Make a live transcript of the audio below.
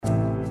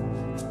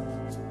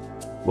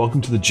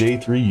Welcome to the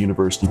J3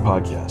 University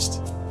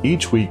podcast.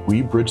 Each week,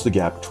 we bridge the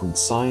gap between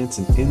science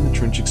and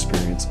in-the-trench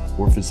experience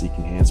for physique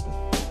enhancement.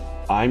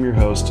 I'm your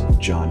host,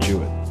 John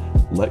Jewett.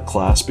 Let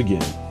class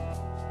begin.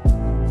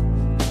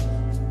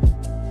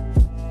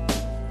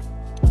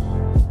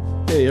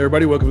 Hey,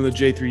 everybody. Welcome to the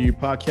J3U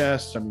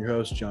podcast. I'm your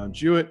host, John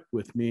Jewett.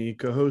 With me,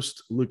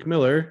 co-host Luke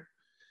Miller.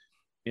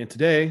 And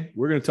today,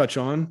 we're going to touch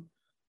on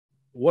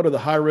what are the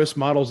high-risk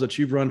models that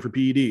you've run for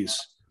PEDs.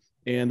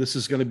 And this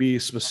is going to be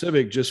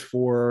specific just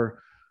for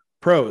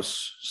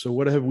pros. So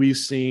what have we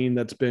seen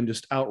that's been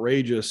just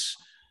outrageous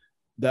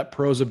that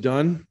pros have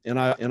done? And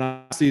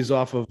I see these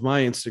off of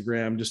my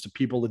Instagram, just to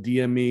people to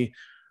DM me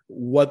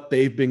what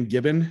they've been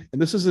given. And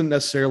this isn't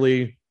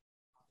necessarily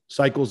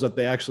cycles that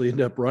they actually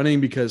end up running,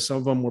 because some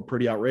of them were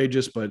pretty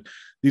outrageous, but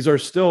these are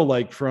still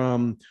like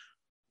from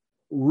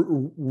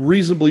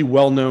reasonably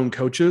well-known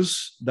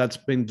coaches that's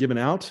been given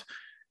out.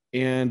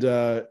 And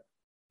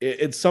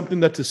it's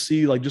something that to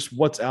see like just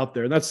what's out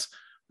there. And that's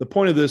the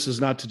point of this, is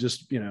not to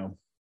just,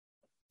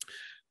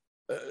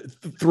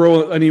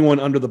 throw anyone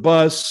under the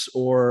bus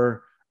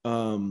or,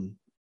 but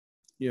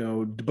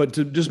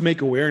to just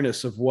make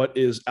awareness of what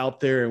is out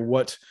there and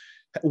what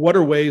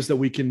are ways that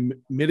we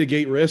can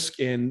mitigate risk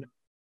and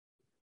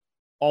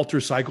alter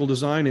cycle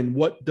design. And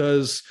what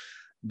does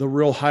the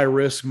real high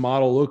risk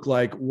model look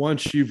like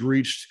once you've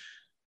reached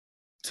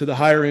to the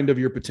higher end of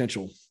your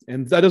potential?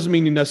 And that doesn't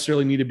mean you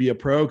necessarily need to be a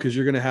pro, because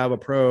you're going to have a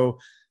pro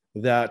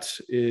that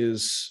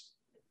is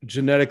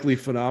genetically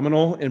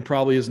phenomenal and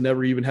probably has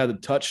never even had to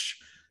touch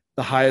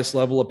the highest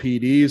level of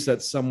PEDs,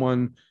 that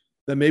someone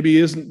that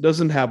maybe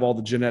doesn't have all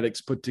the genetics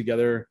put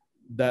together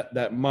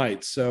that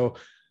might. So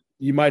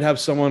you might have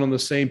someone on the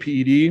same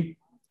PED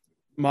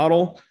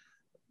model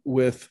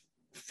with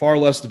far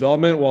less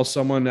development, while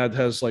someone that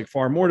has like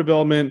far more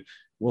development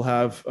will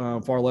have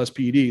far less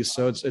PEDs.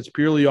 So it's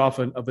purely off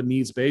of a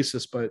needs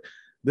basis. But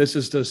this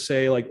is to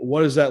say, like,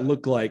 what does that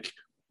look like,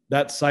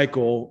 that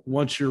cycle,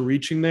 once you're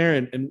reaching there?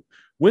 And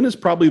when is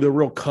probably the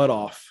real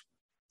cutoff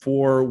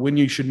for when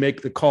you should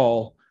make the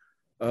call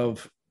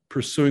of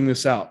pursuing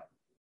this out?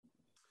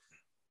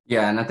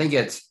 Yeah. And I think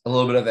it's a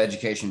little bit of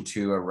education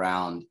too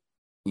around,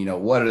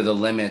 what are the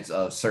limits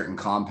of certain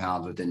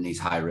compounds within these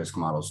high risk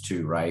models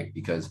too, right?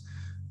 Because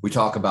we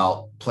talk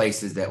about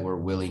places that we're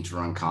willing to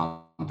run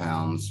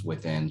compounds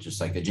within, just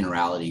like the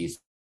generalities,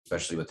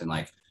 especially within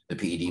like the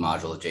PED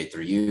module of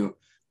J3U.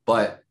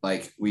 But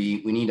like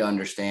we need to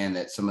understand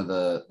that some of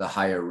the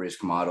higher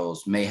risk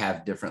models may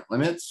have different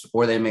limits,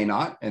 or they may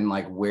not. And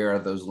like, where are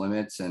those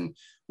limits and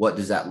what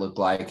does that look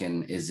like?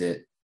 And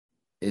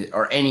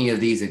are any of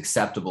these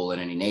acceptable in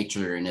any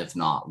nature? And if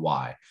not,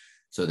 why?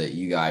 So that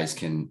you guys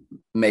can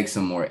make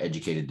some more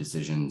educated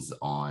decisions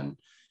on,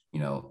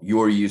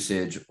 your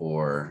usage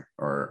or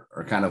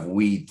kind of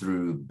weed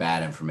through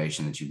bad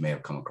information that you may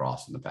have come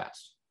across in the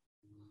past.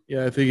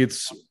 Yeah, I think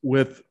it's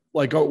with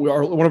like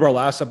one of our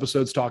last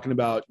episodes talking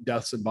about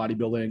deaths in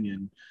bodybuilding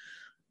and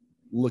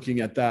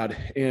looking at that.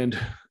 And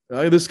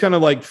this kind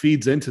of like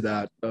feeds into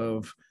that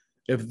of,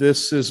 if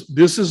this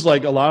is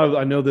like a lot of,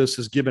 I know this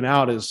is given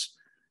out as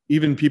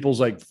even people's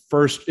like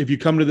first, if you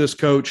come to this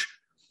coach,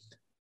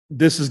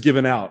 this is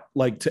given out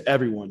like to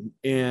everyone.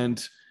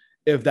 And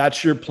if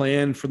that's your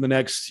plan for the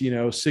next,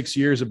 6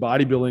 years of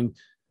bodybuilding,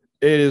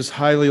 it is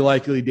highly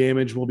likely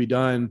damage will be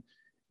done.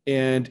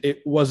 And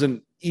it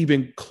wasn't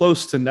even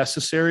close to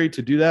necessary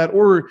to do that,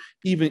 or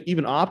even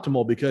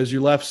optimal, because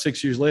you're left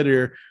 6 years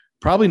later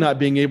probably not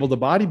being able to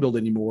bodybuild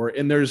anymore.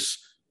 And there's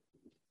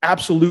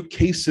absolute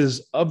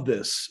cases of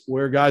this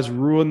where guys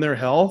ruin their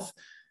health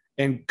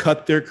and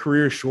cut their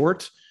career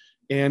short,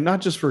 and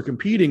not just for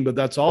competing, but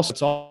it's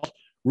all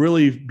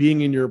really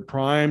being in your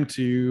prime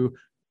to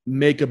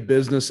make a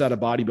business out of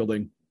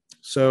bodybuilding.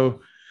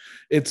 So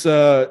it's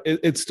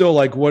still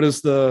like,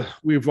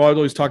 we've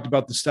always talked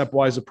about the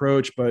stepwise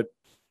approach, but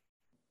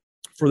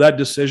for that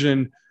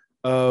decision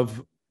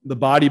of the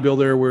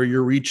bodybuilder where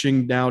you're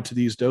reaching now to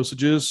these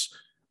dosages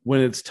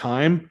when it's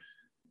time,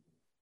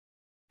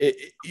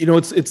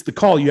 it's the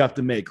call you have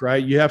to make,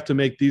 right? You have to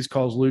make these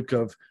calls, Luke,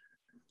 of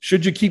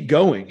should you keep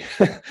going?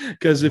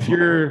 Because if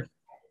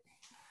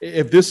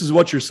this is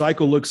what your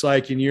cycle looks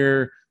like and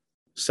your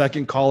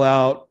second call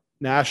out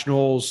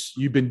nationals,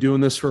 you've been doing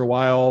this for a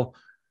while,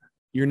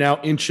 you're now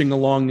inching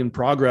along in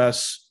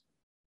progress.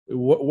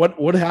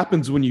 What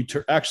happens when you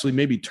actually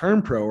maybe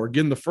turn pro or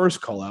get in the first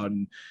call out?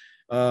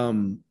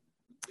 And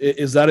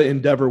is that an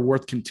endeavor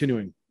worth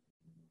continuing?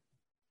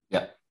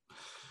 Yeah.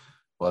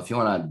 Well, if you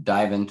want to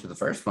dive into the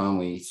first one,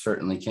 we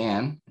certainly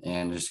can,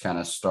 and just kind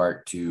of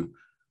start to,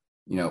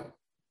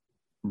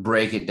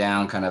 break it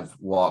down, kind of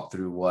walk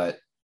through what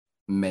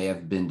may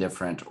have been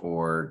different,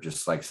 or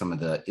just like some of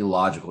the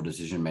illogical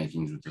decision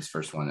makings with this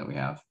first one that we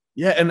have.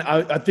 Yeah. And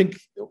I think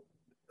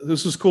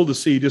this is cool to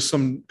see, just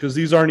some, because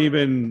these aren't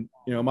even,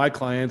 my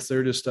clients,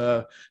 they're just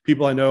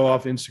people I know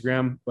off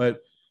Instagram.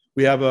 But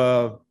we have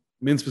a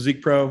men's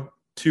physique pro,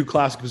 2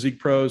 classic physique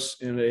pros,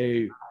 and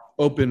a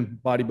open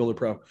bodybuilder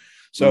pro.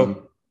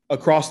 So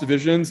across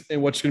divisions,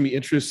 and what's going to be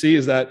interesting to see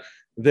is that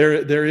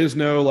There is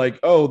no like,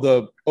 oh,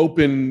 the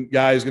open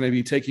guy is going to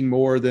be taking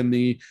more than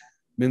the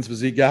men's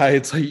physique guy.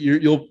 It's like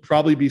you'll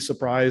probably be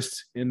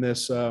surprised in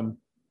this.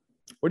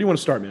 Where do you want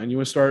to start, man? You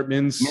want to start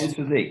men's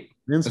physique?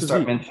 Men's Let's physique.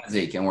 start men's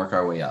physique and work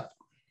our way up.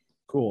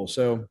 Cool.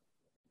 So,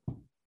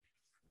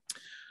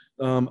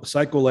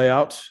 cycle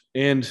layout.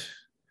 And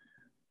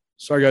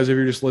sorry, guys, if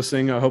you're just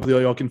listening,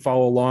 hopefully y'all can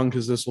follow along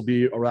because this will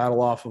be a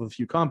rattle off of a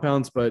few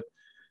compounds. But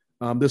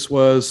this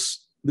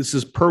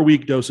is per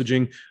week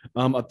dosaging.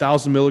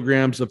 1,000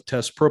 milligrams of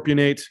test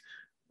propionate,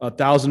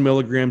 1,000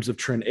 milligrams of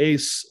Tren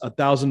Ace,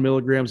 1,000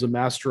 milligrams of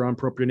Masteron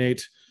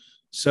propionate,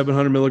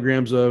 700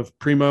 milligrams of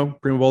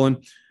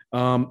Primobolan.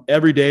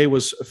 Every day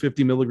was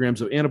 50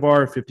 milligrams of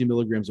Anavar, 50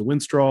 milligrams of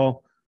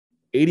Winstrol,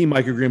 80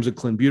 micrograms of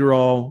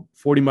clenbuterol,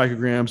 40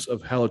 micrograms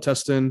of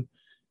halotestin.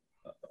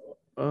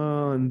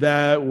 And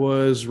that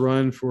was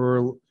run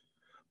for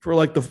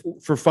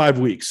 5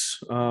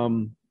 weeks.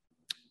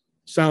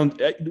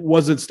 It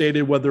wasn't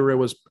stated whether it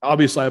was,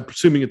 obviously I'm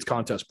presuming it's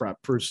contest prep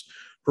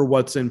for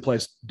what's in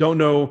place. Don't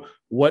know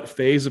what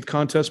phase of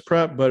contest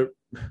prep, but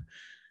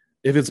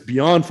if it's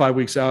beyond 5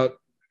 weeks out,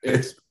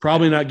 it's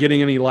probably not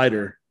getting any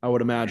lighter, I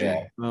would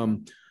imagine. Yeah.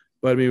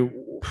 But I mean,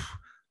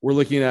 we're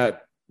looking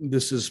at,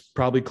 this is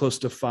probably close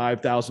to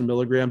 5,000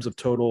 milligrams of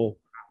total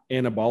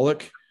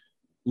anabolic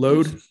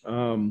load,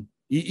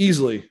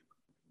 easily.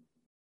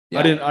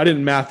 Yeah. I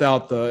didn't math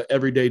out the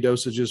everyday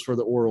dosages for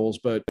the orals,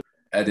 but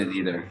I didn't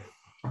either.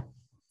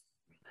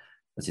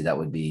 Let's see, that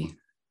would be,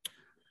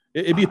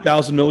 it'd be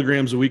 1,000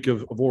 milligrams a week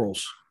of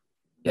orals.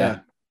 Yeah.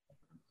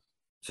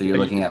 So you're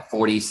looking at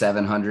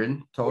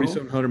 4,700 total.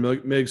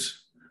 4,700 mgs.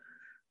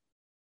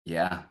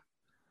 Yeah.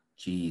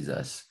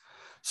 Jesus.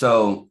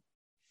 So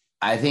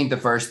I think the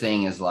first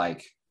thing is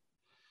like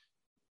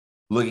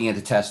looking at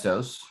the test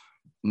dose,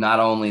 not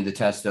only the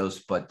test dose,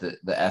 but the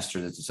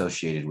ester that's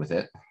associated with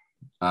it.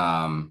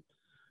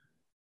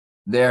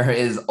 There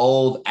is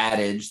old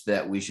adage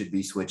that we should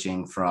be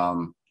switching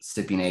from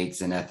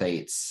cypionates and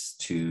ethates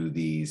to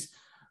these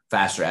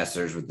faster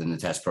esters within the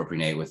test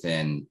propionate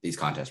within these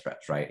contest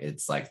preps, right?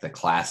 It's like the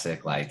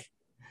classic, like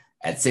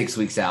at 6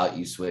 weeks out,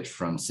 you switch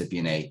from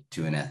cypionate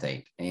to an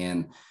ethate.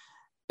 And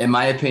in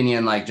my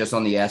opinion, like just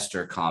on the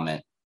ester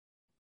comment,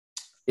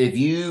 if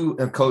you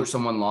have coached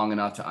someone long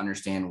enough to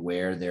understand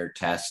where their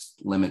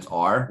test limits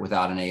are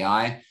without an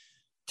AI,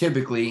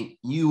 typically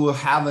you will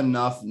have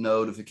enough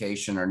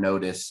notification or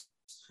notice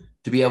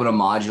to be able to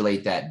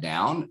modulate that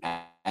down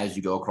as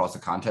you go across the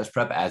contest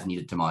prep as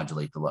needed to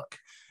modulate the look.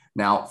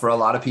 Now, for a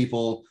lot of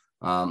people,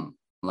 for a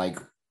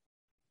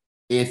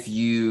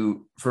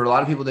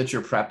lot of people that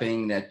you're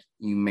prepping that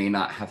you may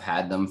not have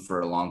had them for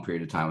a long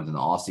period of time within the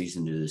off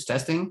season to do this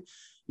testing,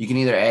 you can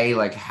either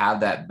have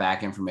that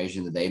back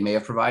information that they may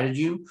have provided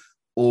you,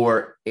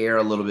 or err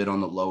a little bit on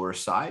the lower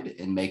side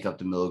and make up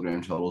the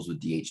milligram totals with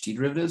DHT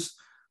derivatives.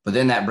 But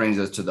then that brings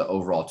us to the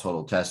overall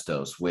total test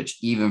dose, which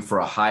even for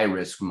a high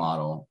risk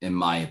model, in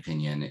my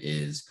opinion,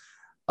 is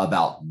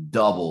about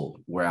double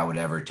where I would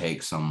ever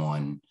take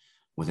someone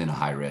within a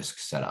high risk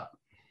setup.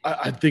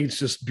 I think it's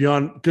just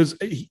beyond, because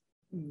he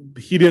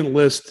didn't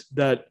list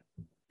that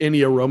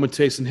any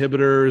aromatase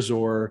inhibitors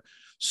or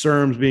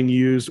SERMs being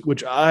used,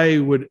 which I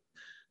would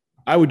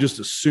just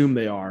assume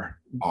they are.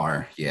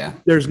 Yeah.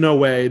 There's no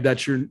way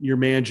that you're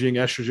managing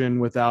estrogen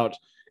without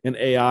an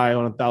AI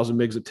on 1,000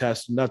 mgs a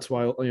test. And that's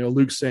why,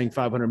 Luke's saying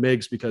 500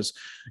 mgs, because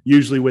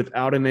usually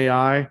without an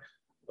AI,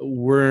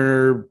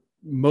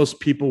 most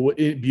people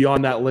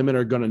beyond that limit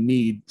are going to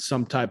need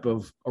some type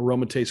of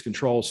aromatase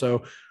control.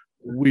 So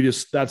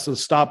that's a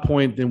stop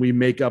point. Then we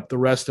make up the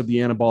rest of the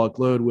anabolic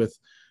load with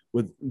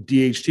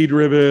DHT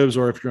derivatives,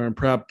 or if you're on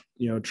prep,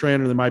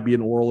 trainer, there might be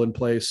an oral in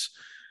place.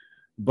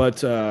 But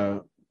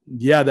that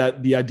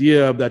the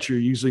idea of that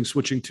you're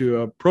switching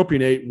to a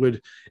propionate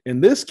would, in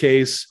this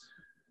case,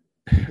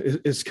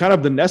 is kind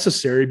of the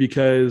necessary,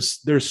 because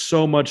there's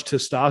so much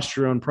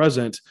testosterone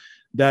present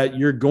that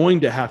you're going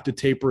to have to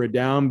taper it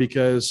down,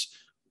 because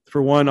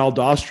for one,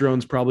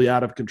 aldosterone's probably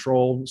out of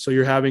control. So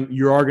you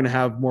are going to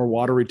have more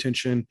water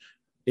retention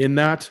in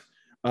that.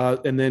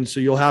 And then, so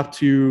you'll have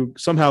to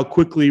somehow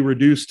quickly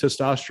reduce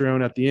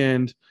testosterone at the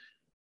end.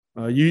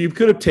 You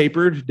could have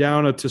tapered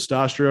down a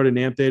testosterone, an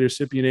anthate or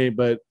cypionate,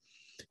 but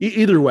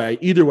either way,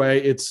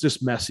 it's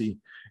just messy.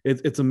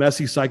 It's a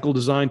messy cycle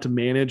designed to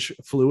manage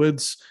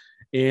fluids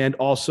and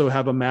also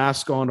have a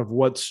mask on of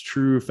what's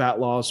true fat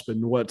loss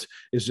and what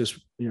is just,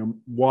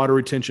 water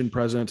retention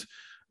present.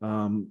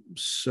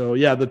 So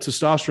yeah, the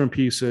testosterone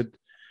piece, it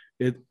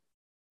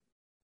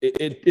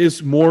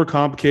is more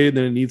complicated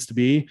than it needs to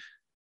be,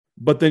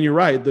 but then you're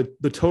right.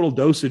 The total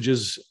dosage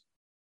is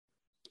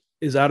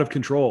out of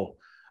control.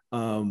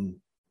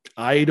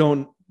 I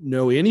don't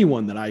know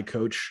anyone that I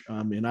coach.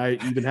 And I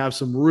even have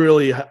some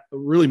really,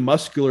 really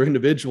muscular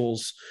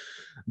individuals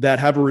that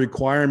have a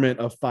requirement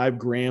of 5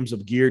 grams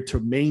of gear to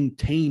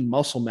maintain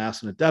muscle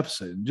mass in a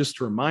deficit. And just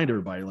to remind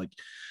everybody, like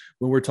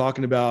when we're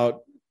talking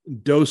about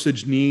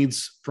dosage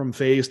needs from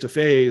phase to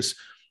phase,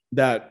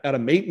 that at a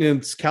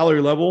maintenance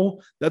calorie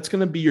level, that's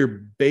going to be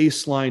your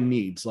baseline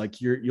needs. Like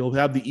you'll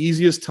have the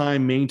easiest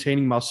time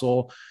maintaining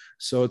muscle.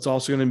 So it's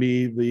also going to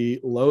be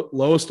the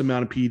lowest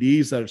amount of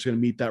PDs that it's going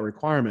to meet that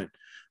requirement.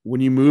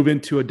 When you move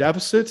into a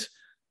deficit,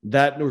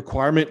 that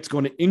requirement is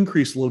going to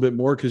increase a little bit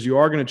more because you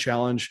are going to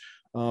challenge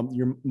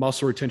your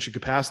muscle retention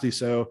capacity.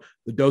 So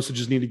the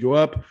dosages need to go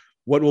up.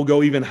 What will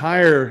go even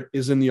higher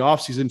is in the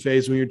off-season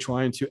phase when you're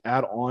trying to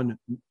add on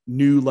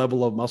new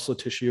level of muscle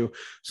tissue.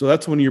 So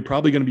that's when you're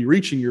probably going to be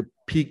reaching your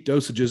peak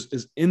dosages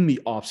is in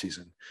the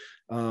off-season.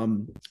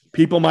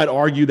 People might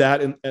argue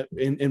that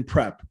in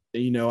prep.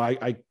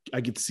 I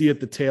could see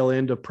at the tail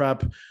end of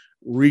prep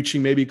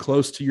reaching maybe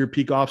close to your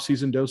peak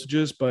off-season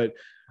dosages, but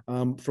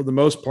for the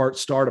most part,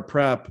 start of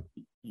prep,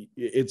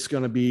 it's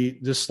going to be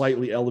just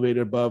slightly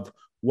elevated above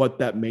what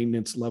that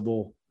maintenance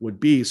level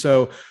would be.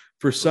 So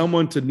for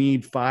someone to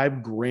need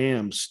 5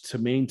 grams to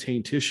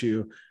maintain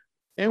tissue,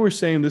 and we're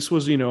saying this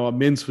was, a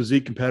men's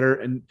physique competitor,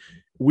 and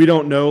we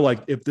don't know like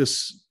if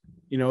this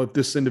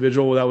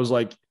individual that was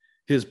like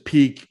his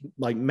peak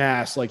like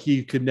mass, like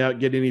he could not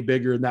get any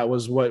bigger and that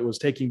was what it was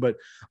taking. But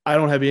I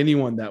don't have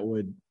anyone that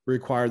would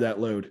require that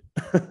load.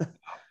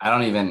 I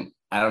don't even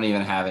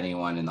have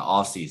anyone in the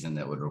off season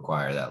that would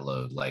require that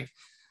load. Like,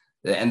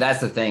 and that's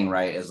the thing,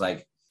 right? Is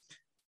like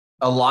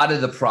a lot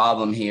of the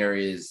problem here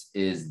is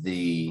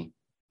the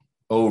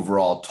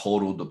overall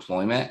total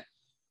deployment,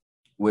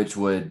 which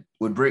would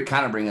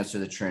kind of bring us to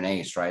the Tren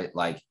Ace, right?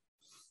 Like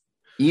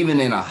even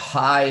in a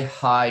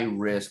high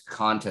risk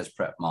contest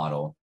prep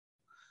model,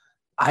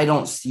 I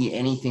don't see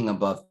anything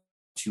above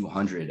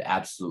 200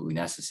 absolutely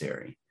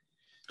necessary.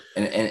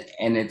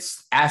 And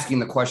it's asking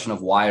the question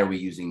of why are we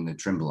using the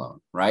Trenbolone,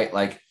 right?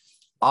 Like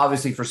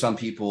obviously for some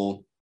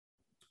people,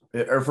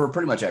 or for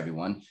pretty much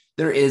everyone,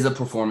 there is a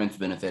performance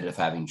benefit of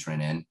having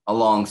Tren in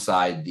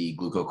alongside the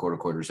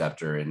glucocorticoid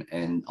receptor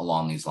and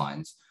along these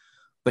lines.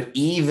 But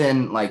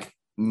even like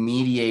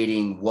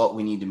mediating what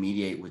we need to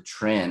mediate with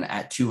Tren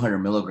at 200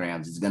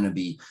 milligrams is going to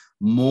be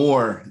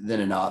more than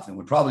enough and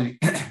would probably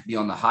be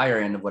on the higher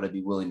end of what I'd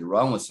be willing to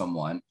run with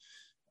someone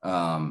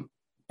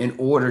in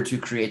order to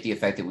create the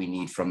effect that we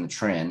need from the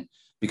Tren.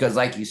 Because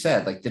like you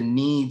said, like the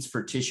needs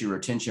for tissue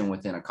retention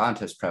within a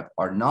contest prep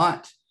are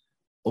not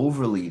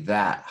overly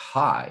that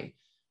high.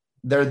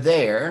 They're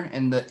there,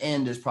 and the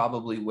end is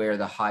probably where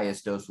the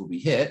highest dose will be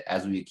hit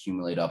as we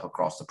accumulate up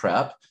across the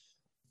prep.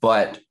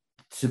 But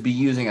to be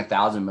using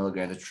 1,000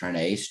 milligrams of Tren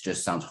Ace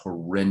just sounds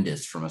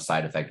horrendous from a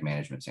side effect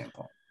management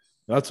standpoint.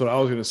 That's what I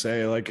was going to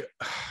say. Like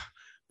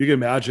you can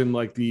imagine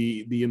like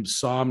the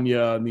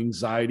insomnia and the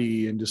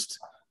anxiety and just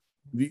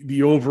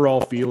the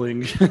overall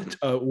feeling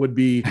would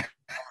be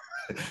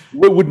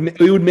it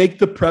would make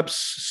the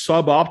preps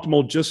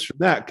suboptimal just for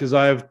that. Cause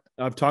I've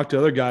talked to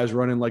other guys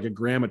running like a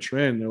gram of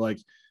Tren. They're like,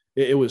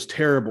 it was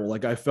terrible.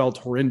 Like I felt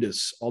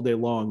horrendous all day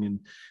long.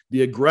 And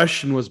the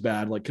aggression was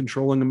bad, like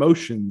controlling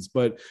emotions.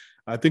 But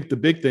I think the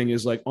big thing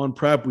is like on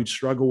prep, we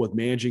struggle with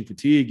managing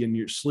fatigue, and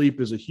your sleep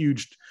is a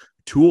huge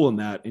tool in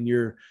that. And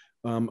you're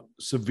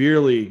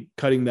severely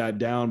cutting that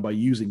down by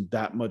using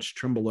that much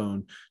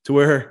Trenbolone, to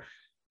where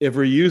if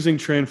we're using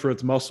Tren for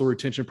its muscle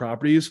retention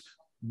properties,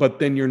 but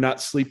then you're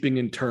not sleeping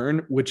in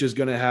turn, which is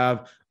going to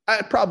have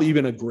probably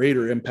even a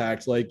greater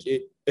impact, like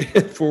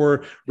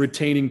for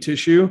retaining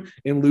tissue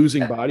and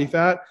losing body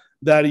fat,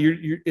 that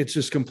it's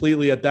just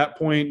completely at that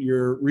point,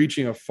 you're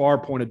reaching a far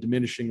point of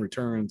diminishing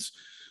returns.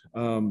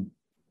 And,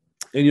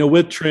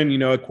 with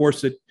Tren, of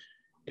course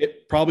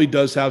it probably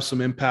does have some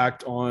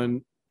impact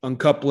on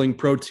uncoupling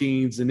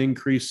proteins and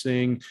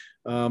increasing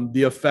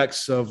the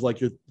effects of like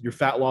your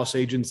fat loss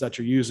agents that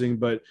you're using.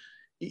 But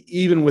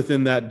even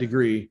within that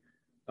degree,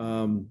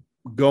 going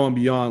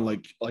beyond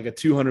like a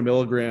 200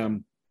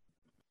 milligram,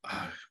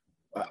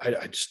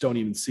 I just don't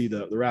even see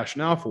the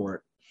rationale for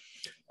it.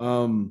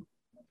 And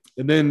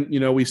then,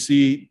 we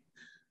see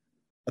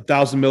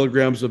 1,000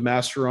 milligrams of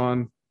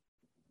Masteron,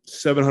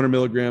 700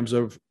 milligrams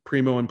of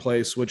Primo in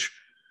place, which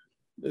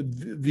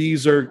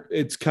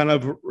it's kind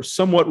of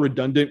somewhat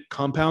redundant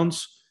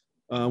compounds.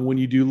 When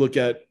you do look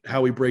at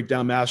how we break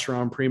down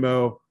Masteron,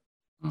 Primo,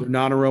 they're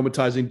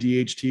non-aromatizing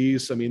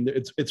DHTs. I mean,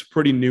 it's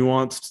pretty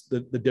nuanced.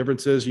 The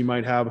differences, you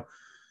might have,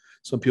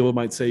 some people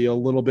might say a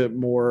little bit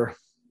more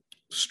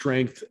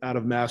strength out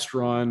of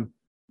Masteron,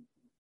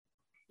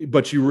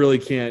 but you really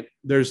can't,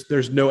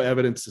 there's no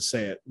evidence to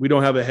say it. We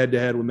don't have a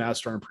head-to-head with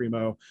Masteron and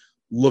Primo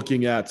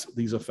looking at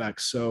these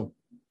effects. So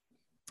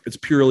it's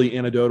purely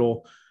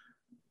anecdotal,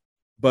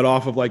 but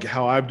off of like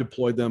how I've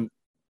deployed them,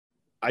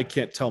 I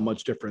can't tell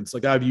much difference.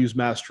 Like I've used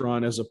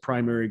Masteron as a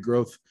primary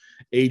growth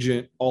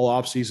agent all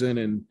off season.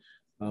 And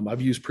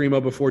I've used Primo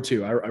before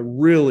too. I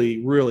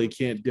really, really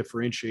can't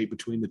differentiate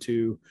between the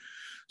two.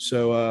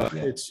 So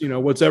it's,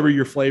 whatever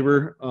your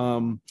flavor.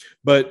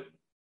 But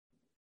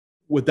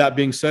with that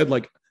being said,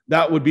 like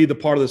that would be the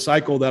part of the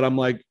cycle that I'm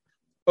like,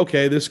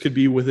 okay, this could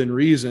be within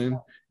reason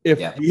if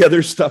the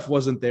other stuff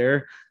wasn't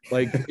there.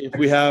 Like if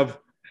we have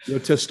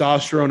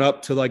testosterone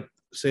up to like,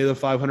 say the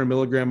 500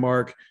 milligram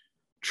mark,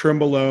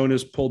 Trenbolone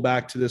is pulled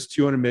back to this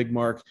 200 mg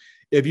mark.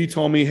 if you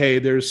told me, hey,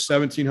 there's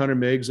 1,700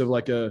 megs of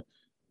like a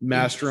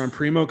master on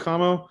Primo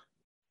combo,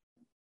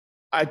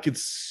 I could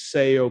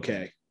say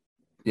okay.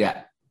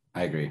 Yeah,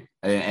 I agree.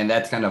 And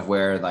that's kind of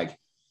where, like,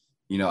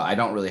 I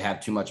don't really have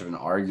too much of an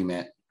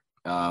argument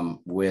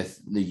with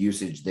the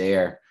usage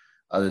there,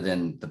 other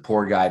than the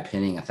poor guy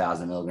pinning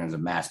 1,000 milligrams of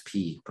mass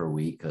P per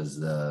week, because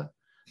the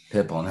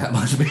pip on that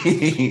must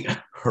be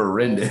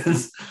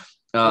horrendous.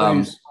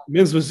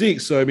 Men's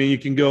physique, so I mean, you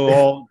can go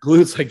all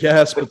glutes, I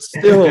guess, but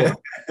still,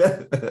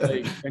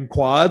 like, and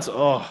quads.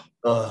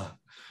 But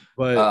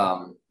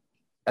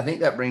I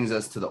think that brings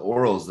us to the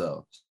orals,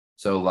 though.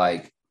 So,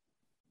 like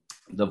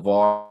the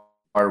VAR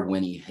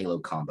Winnie Halo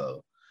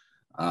combo,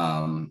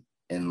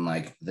 and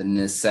like the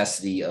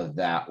necessity of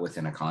that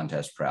within a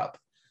contest prep.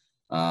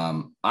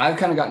 I've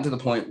kind of gotten to the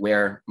point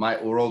where my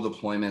oral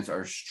deployments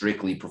are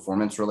strictly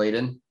performance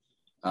related,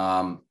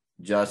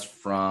 just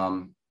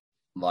from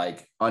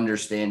like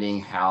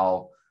understanding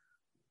how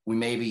we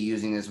may be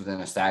using this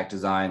within a stack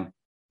design.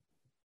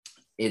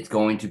 It's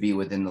going to be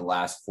within the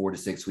last 4 to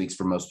 6 weeks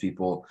for most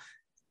people.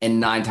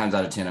 And 9 times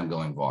out of 10, I'm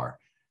going VAR.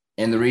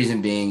 And the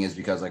reason being is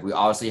because, like, we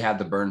obviously have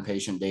the burn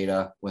patient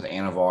data with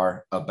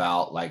Anavar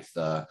about like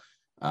the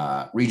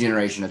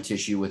regeneration of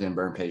tissue within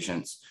burn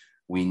patients.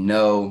 We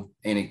know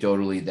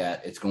anecdotally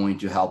that it's going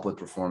to help with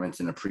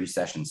performance in a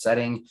pre-session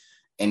setting.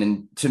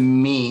 And to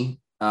me,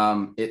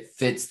 it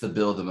fits the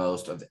bill the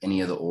most of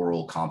any of the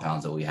oral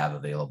compounds that we have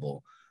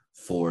available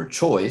for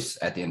choice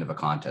at the end of a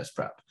contest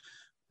prep.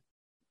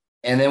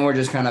 And then we're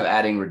just kind of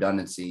adding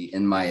redundancy,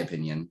 in my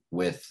opinion,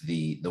 with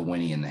the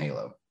Winnie and the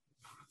Halo.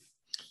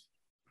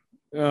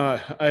 I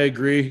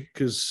agree,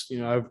 because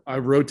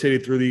I've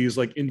rotated through these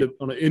like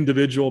on an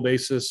individual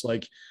basis,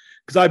 like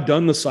because I've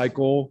done the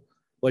cycle,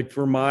 like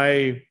for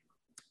my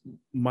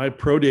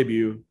pro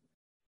debut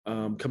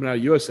coming out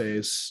of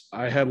USA's,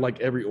 I had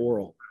like every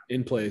oral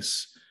in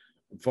place,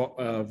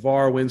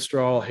 VAR,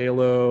 Winstrol,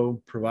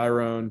 Halo,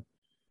 Provirone,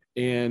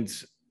 and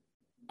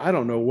I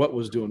don't know what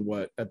was doing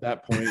what at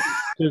that point.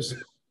 Because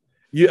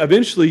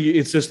eventually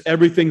it's just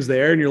everything's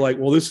there, and you're like,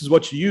 well, this is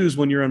what you use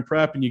when you're on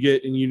prep, and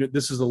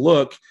this is the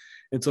look.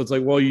 And so it's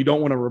like, well, you don't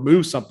want to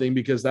remove something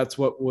because that's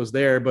what was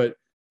there. But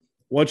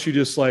once you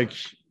just like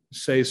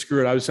say,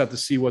 screw it, I just have to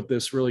see what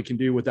this really can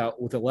do with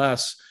it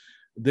less,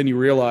 then you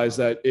realize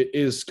that it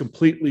is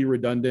completely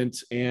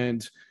redundant.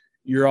 And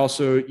you're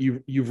also,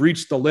 you've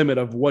reached the limit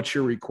of what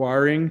you're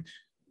requiring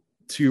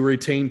to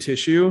retain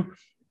tissue.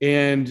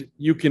 And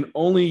you can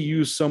only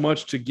use so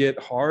much to get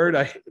hard.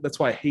 That's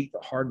why I hate the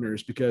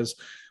hardeners, because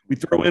we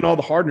throw in all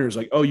the hardeners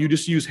like, oh, you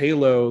just use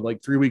Halo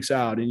like 3 weeks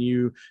out, and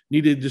you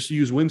need to just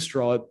use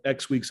Winstrol at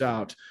X weeks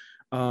out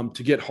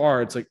to get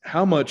hard. It's like,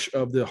 how much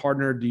of the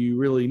hardener do you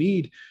really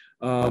need?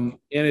 And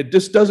it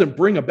just doesn't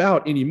bring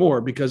about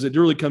anymore, because it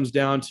really comes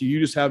down to you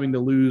just having to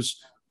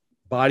lose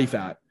body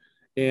fat.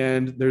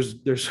 And there's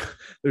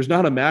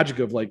not a magic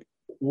of like,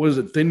 what is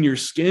it, thin your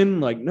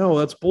skin? Like, no,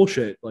 that's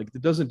bullshit. Like,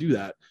 it doesn't do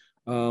that.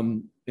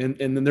 And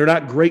then they're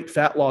not great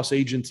fat loss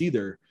agents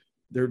either.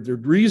 They're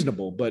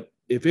reasonable, but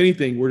if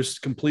anything,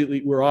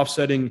 we're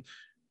offsetting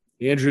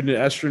androgen to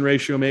estrogen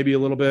ratio maybe a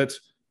little bit.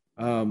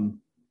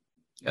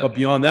 But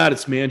beyond that,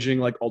 it's managing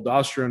like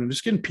aldosterone and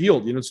just getting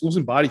peeled. It's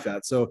losing body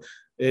fat. So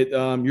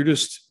you're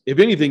just, if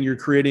anything, you're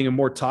creating a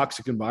more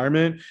toxic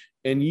environment.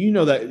 And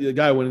that the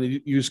guy, when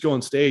you just go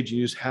on stage and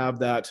you just have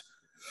that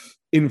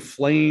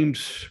inflamed,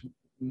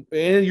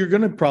 and you're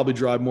going to probably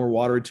drive more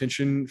water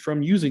retention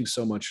from using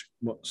so much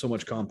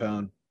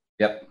compound.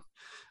 Yep,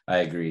 I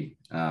agree.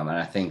 And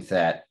I think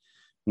that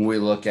when we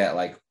look at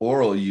like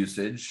oral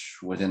usage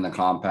within the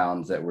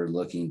compounds that we're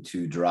looking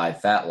to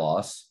drive fat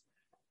loss,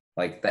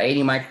 like the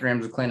 80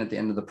 micrograms of Clen at the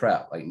end of the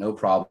prep, like no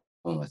problem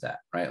with that,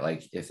 right?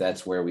 Like if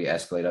that's where we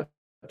escalate up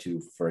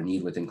to for a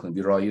need within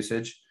clenbuterol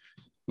usage,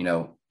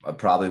 I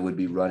probably would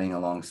be running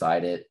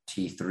alongside it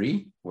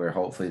T3, where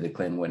hopefully the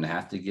Clen wouldn't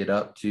have to get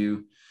up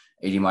to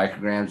 80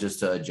 micrograms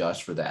just to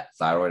adjust for that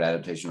thyroid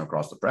adaptation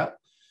across the prep.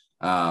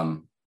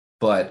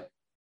 But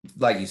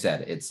like you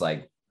said, it's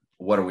like,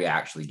 what are we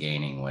actually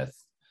gaining with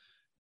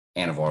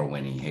Anavar,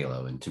 Winnie,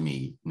 Halo? And to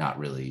me, not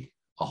really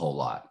a whole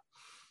lot.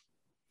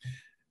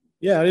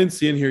 Yeah, I didn't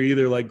see in here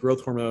either like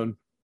growth hormone.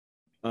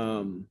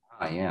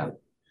 Yeah.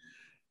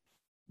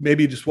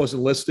 Maybe it just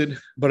wasn't listed,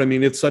 but I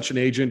mean, it's such an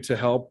agent to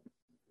help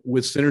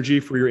with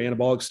synergy for your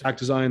anabolic stack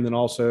design, then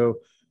also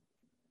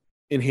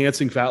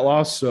enhancing fat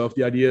loss. So if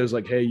the idea is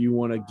like, hey, you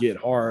want to get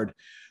hard,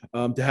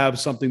 to have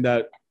something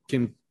that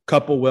can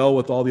couple well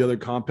with all the other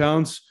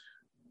compounds,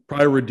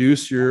 probably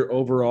reduce your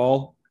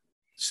overall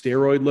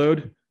steroid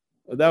load.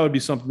 That would be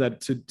something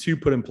that to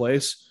put in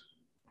place.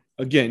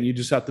 Again, you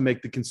just have to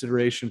make the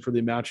consideration for the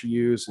amount you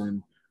use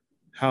and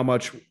how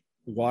much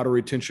water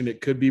retention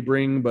it could be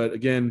bringing. But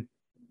again,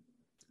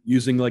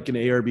 using like an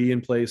ARB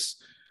in place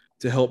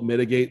to help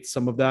mitigate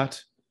some of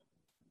that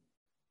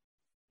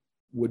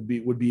would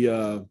be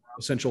a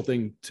essential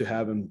thing to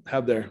have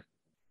there. Is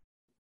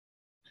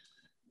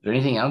there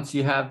anything else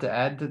you have to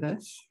add to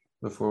this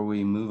before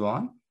we move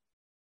on?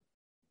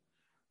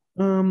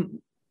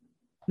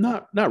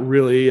 Not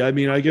really. I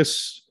mean, I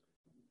guess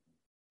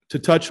to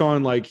touch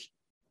on like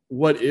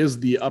what is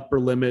the upper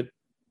limit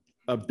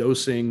of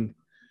dosing,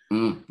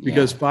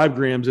 because 5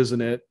 grams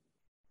isn't it.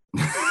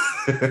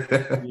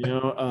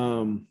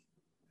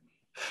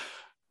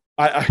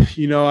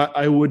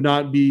 I would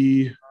not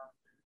be,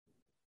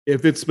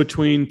 if it's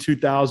between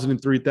 2,000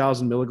 and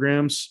 3,000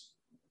 milligrams.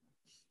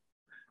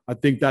 I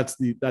think that's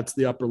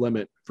the upper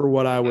limit for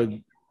what I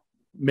would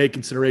make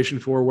consideration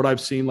for, what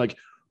I've seen like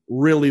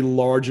really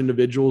large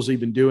individuals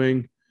even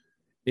doing,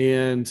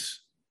 and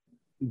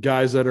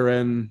guys that are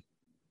in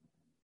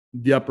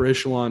the upper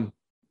echelon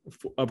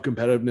of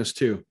competitiveness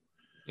too.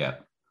 Yeah.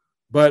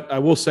 But I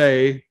will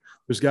say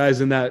there's guys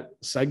in that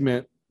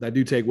segment that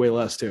do take way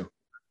less too.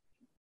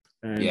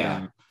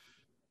 And,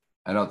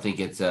 I don't think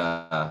it's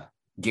a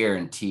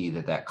guarantee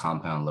that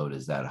compound load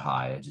is that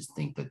high. I just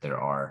think that there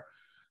are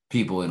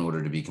people, in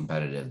order to be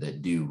competitive,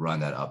 that do run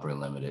that upper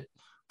limit at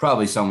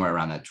probably somewhere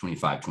around that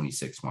 25,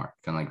 26 mark,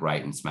 kind of like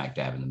right and smack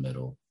dab in the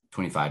middle,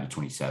 25 to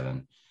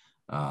 27.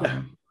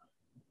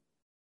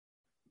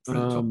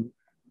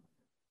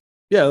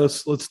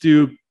 Let's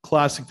do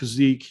classic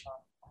physique.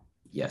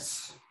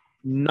 Yes.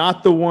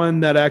 Not the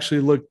one that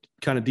actually looked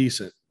kind of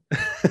decent.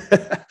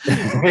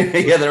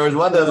 Yeah, there was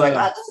one that was like,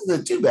 this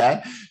isn't too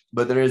bad,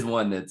 but there is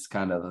one that's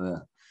kind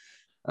of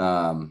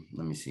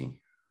let me see,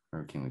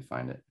 where can we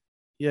find it?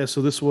 Yeah,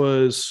 so this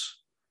was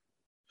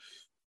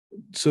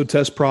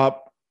test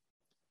prop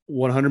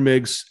 100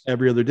 mgs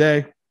every other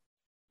day.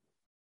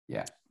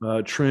 Yeah.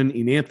 Tren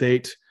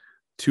enanthate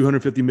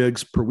 250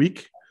 mgs per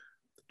week.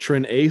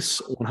 Tren Ace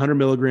 100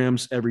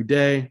 milligrams every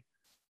day.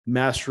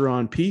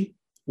 Masteron P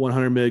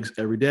 100 mgs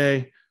every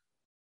day.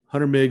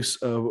 100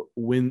 mgs of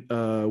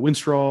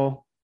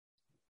Winstrol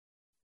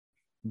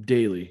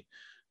daily.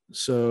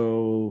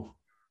 So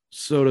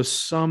to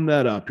sum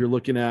that up, you're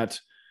looking at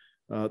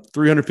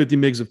 350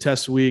 mgs of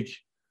test a week,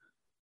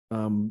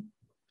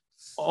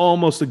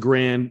 almost a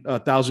grand,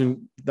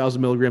 1,000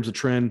 milligrams of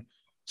Tren,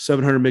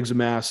 700 mgs of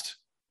Mast,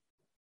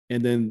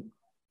 and then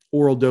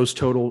oral dose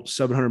total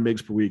 700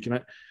 mgs per week.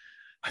 And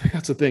I think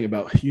that's the thing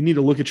about, you need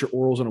to look at your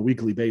orals on a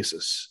weekly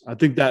basis. I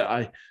think that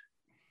I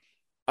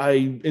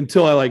don't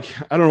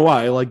know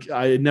why,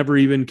 I never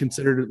even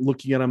considered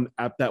looking at them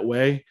at that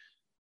way.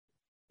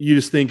 You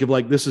just think of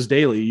like, this is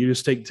daily. You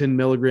just take 10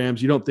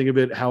 milligrams. You don't think of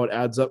it, how it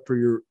adds up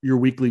for your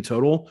weekly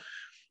total.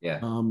 Yeah.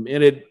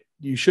 And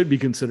you should be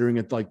considering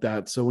it like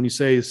that. So when you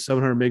say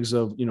 700 mgs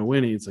of,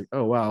 Winnie, it's like,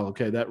 oh, wow.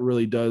 Okay. That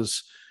really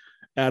does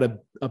add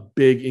a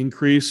big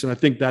increase. And I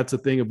think that's the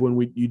thing of when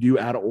you do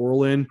add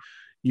oral in,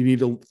 you need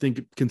to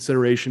think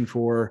consideration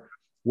for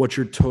what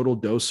your total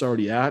dose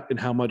already at and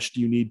how much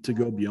do you need to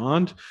go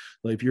beyond.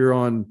 Like if you're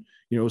on,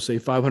 say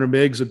 500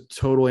 mgs of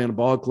total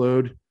anabolic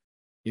load,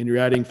 and you're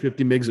adding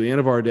 50 mgs of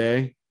Anavar a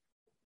day,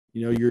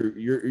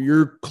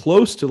 you're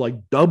close to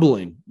like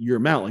doubling your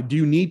amount. Like, do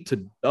you need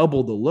to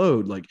double the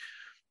load? Like,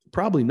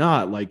 probably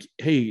not. Like,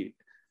 hey,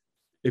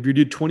 if you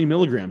do 20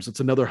 milligrams,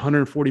 it's another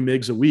 140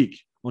 mgs a week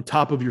on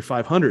top of your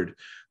 500.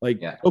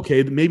 Like,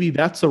 okay, maybe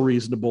that's a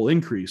reasonable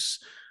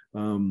increase.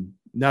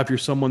 Now, if you're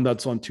someone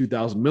that's on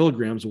 2,000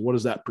 milligrams, what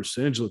does that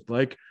percentage look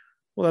like?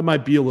 Well, that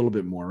might be a little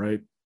bit more,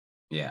 right?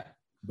 Yeah.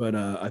 But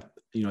I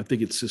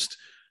think it's just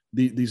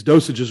these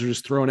dosages are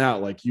just thrown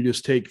out. Like, you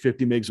just take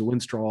 50 mgs of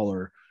Winstrol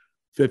or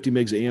 50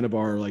 mgs of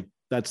Anavar. Like,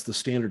 that's the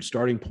standard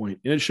starting point,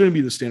 and it shouldn't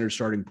be the standard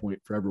starting point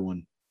for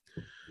everyone.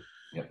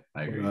 Yep,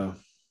 I agree.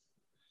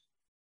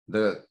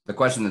 The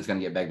question that's going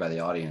to get begged by the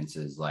audience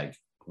is like,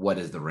 what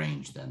is the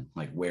range then?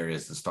 Like, where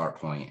is the start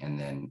point, and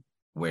then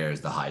where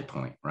is the high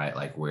point, right?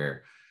 Like,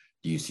 where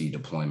do you see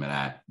deployment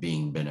at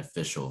being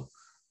beneficial?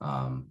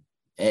 And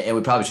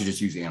we probably should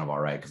just use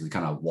Anavar, right? Because we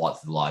kind of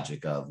walked the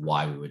logic of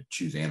why we would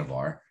choose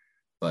Anavar,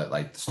 but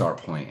like the start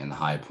point and the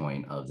high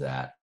point of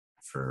that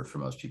for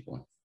most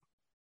people.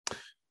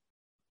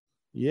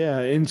 Yeah.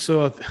 And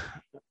so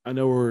I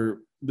know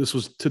this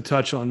was to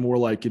touch on more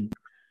like a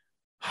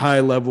high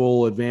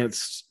level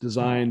advanced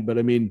design, but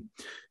I mean,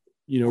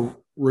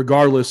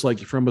 regardless, like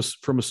from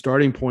a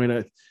starting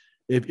point,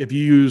 if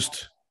you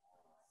used,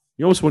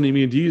 you almost wouldn't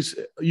even use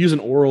an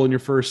oral in your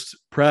first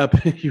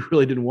prep. You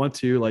really didn't want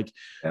to, like,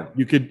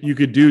 you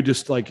could do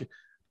just like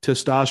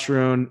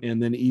testosterone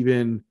and then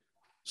even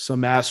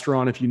some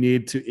Masteron if you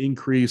need to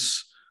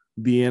increase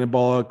the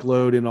anabolic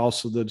load and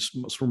also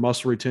for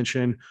muscle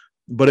retention.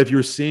 But if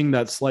you're seeing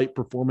that slight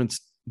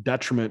performance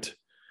detriment,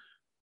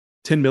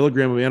 10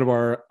 milligram of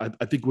Anavar,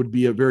 I think would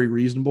be a very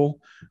reasonable,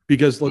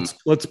 because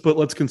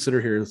let's consider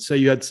here. Let's say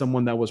you had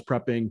someone that was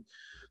prepping,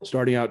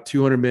 starting out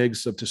 200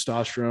 mgs of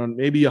testosterone,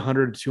 maybe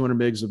 100 to 200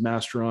 mgs of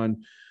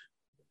Masteron.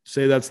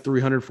 Say that's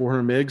 300,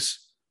 400 mgs.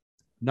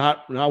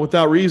 Not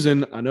without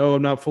reason. I know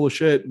I'm not full of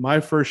shit. My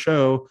first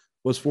show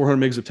was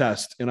 400 mgs of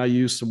test, and I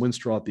used some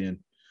Winstrol at the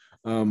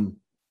end.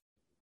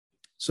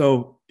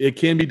 So it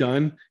can be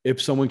done if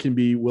someone can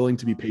be willing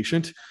to be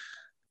patient.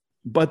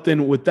 But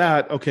then with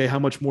that, okay, how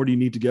much more do you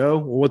need to go?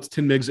 Well, what's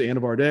 10 mgs of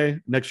Anavar a day?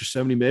 An extra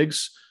 70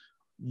 mgs.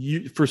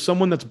 For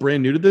someone that's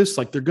brand new to this,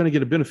 like, they're going to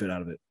get a benefit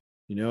out of it,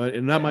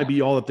 and that might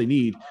be all that they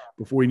need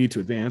before you need to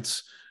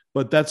advance.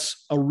 But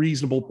that's a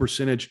reasonable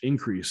percentage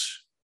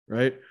increase,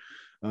 right?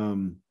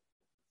 Um,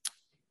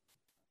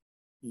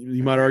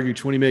 you might argue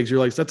 20 megs. You're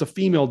like, that's a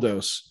female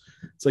dose.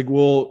 It's like,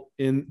 well,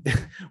 when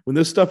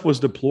this stuff was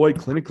deployed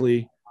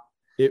clinically,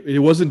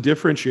 it wasn't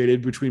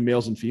differentiated between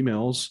males and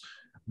females,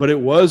 but it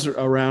was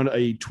around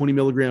a 20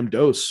 milligram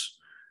dose.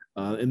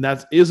 And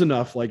that is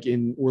enough. Like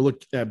we're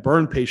looking at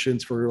burn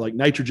patients for like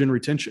nitrogen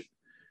retention.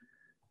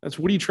 That's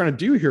what are you trying to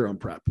do here on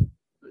prep?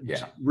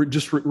 Yeah.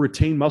 Just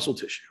retain muscle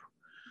tissue.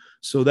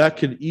 So that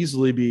could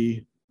easily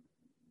be,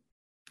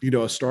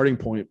 a starting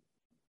point.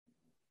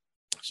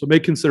 So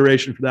make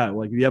consideration for that.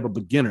 Like if you have a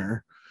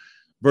beginner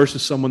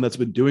versus someone that's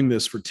been doing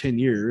this for 10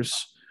 years,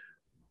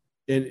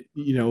 and,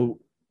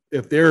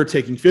 if they're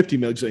taking 50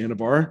 mgs of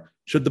Anavar,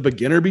 should the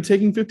beginner be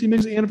taking 50 mgs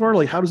of Anavar?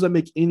 Like, how does that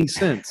make any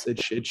sense?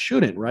 It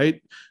shouldn't, right?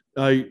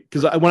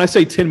 Because when I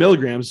say 10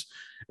 milligrams,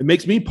 it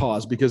makes me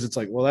pause because it's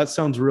like, well, that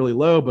sounds really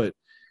low, but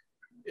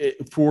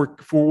for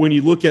when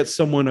you look at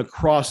someone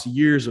across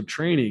years of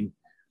training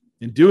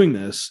and doing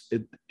this,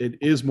 it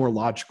is more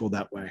logical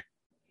that way.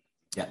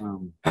 Yeah,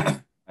 I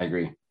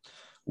agree.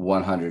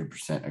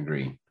 100%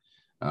 agree.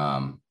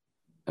 And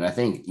I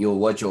think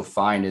what you'll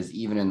find is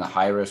even in the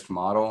high risk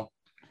model,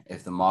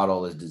 if the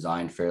model is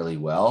designed fairly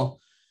well,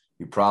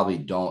 you probably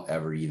don't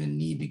ever even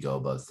need to go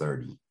above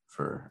 30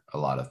 for a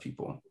lot of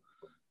people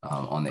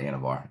on the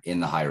Anavar in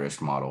the high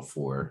risk model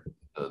for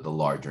the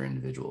larger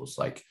individuals.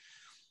 Like,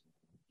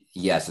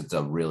 yes, it's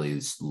a really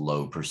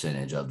low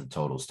percentage of the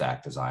total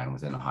stack design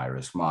within a high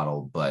risk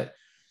model, but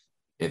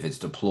if it's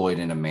deployed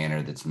in a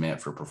manner that's meant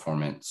for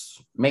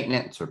performance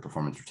maintenance or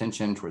performance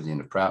retention towards the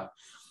end of prep,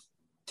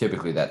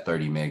 typically that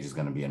 30 mgs is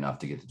going to be enough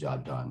to get the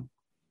job done.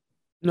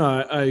 No,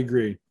 I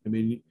agree. I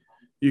mean,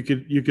 you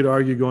could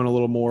argue going a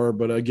little more,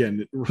 but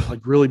again,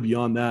 like really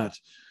beyond that,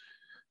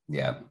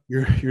 yeah,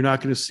 you're not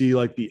going to see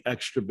like the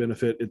extra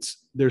benefit.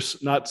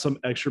 There's not some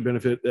extra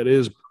benefit that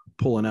is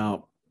pulling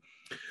out,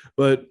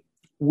 but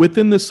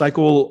within the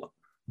cycle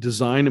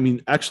design, I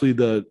mean, actually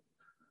the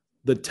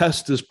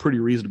test is pretty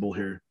reasonable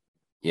here.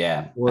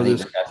 Yeah, I think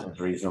the test is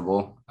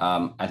reasonable.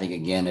 I think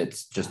again,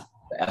 it's just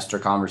the ester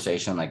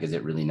conversation. Like, is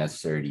it really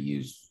necessary to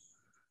use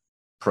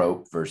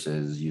prop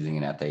versus using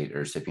an ethate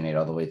or cypionate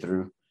all the way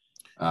through?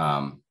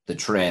 The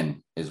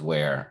tren is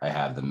where I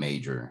have the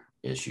major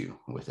issue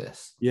with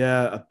this.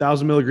 Yeah,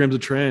 1,000 milligrams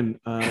of tren.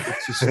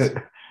 It's just,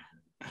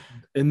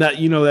 and that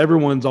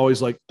everyone's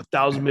always like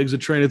 1,000 mgs of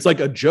tren. It's like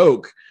a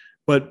joke,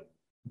 but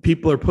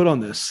people are put on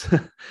this.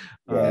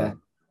 Yeah.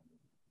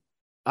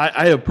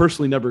 I have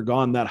personally never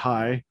gone that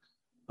high.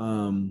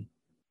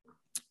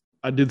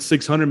 I did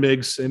 600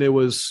 mgs and it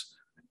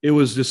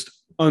was just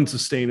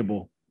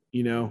unsustainable,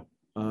 and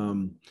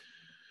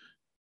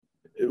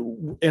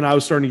I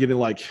was starting to get in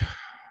like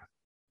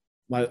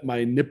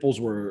my nipples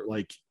were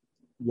like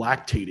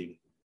lactating.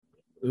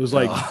 It was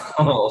like,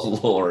 oh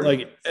Lord,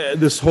 like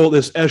this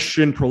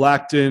estrogen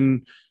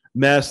prolactin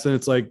mess. And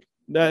it's like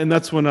that. And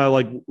that's when I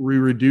like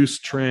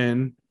reduced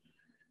tren.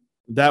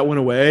 That went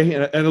away.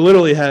 And it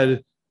literally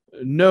had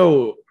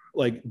no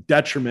like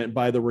detriment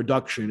by the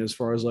reduction as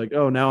far as like,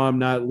 oh, now I'm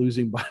not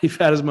losing body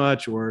fat as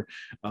much, or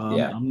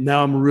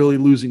now I'm really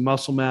losing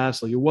muscle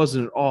mass. Like it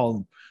wasn't at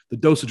all. The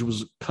dosage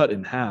was cut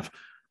in half.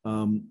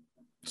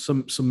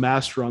 Some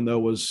Masteron though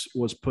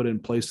was put in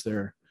place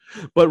there,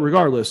 but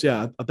regardless,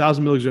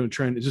 1,000 milligrams of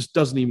tren, it just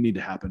doesn't even need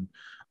to happen.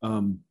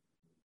 And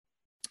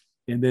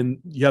then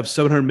you have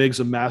 700 mgs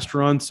of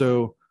Masteron.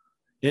 So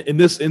in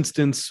this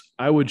instance,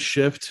 I would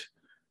shift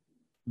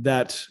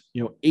that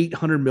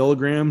 800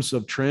 milligrams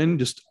of tren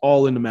just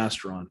all into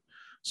Masteron.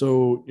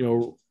 So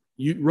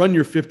you run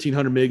your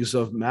 1,500 mgs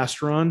of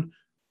Masteron,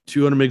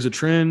 200 mgs of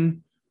tren,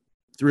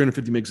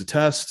 350 mgs of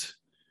test,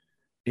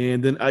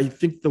 and then I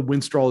think the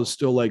Winstrol is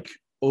still like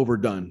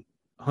overdone.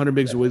 100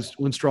 mgs of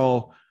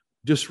Winstrol,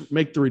 just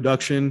make the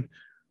reduction.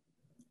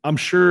 I'm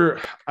sure,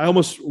 I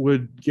almost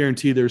would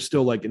guarantee there's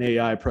still like an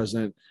AI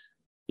present.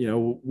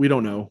 We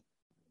don't know,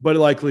 but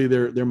likely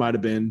there might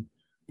have been.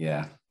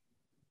 Yeah.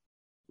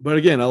 But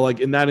again, I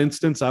like in that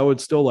instance, I would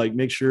still like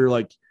make sure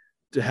like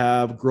to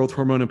have growth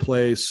hormone in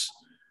place.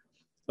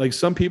 Like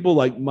some people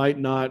like might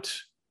not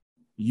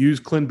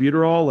use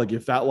clenbuterol, like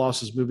if fat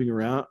loss is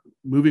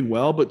moving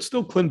well, but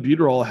still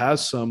clenbuterol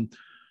has some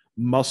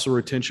muscle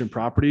retention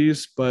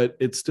properties, but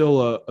it's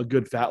still a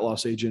good fat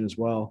loss agent as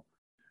well,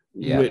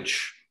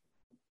 which,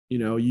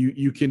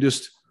 you can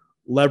just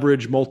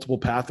leverage multiple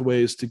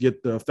pathways to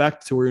get the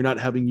effect to where you're not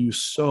having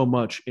used so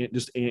much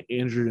just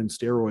androgen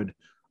steroid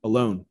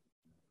alone.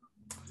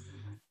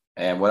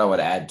 And what I would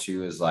add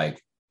too is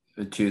like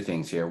the two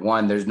things here.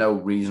 One, there's no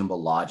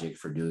reasonable logic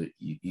for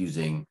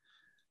using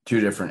two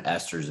different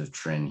esters of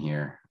tren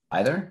here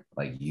either,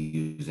 like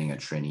using a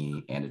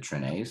tren-E and a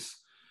tren-ase.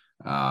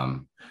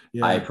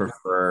 I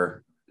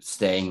prefer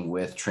staying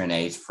with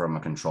tren-ase from a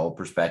control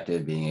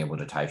perspective, being able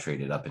to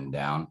titrate it up and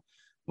down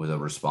with a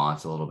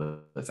response a little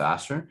bit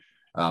faster.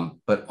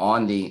 But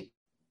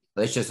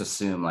let's just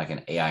assume like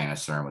an AI and a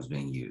SERM was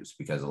being used,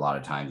 because a lot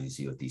of times you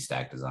see with these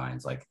stack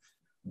designs, like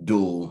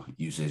dual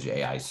usage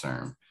AI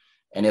SERM.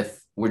 And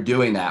if we're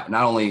doing that,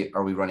 not only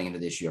are we running into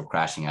the issue of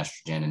crashing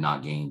estrogen and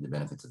not gaining the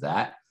benefits of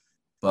that,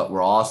 but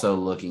we're also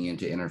looking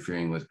into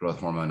interfering with growth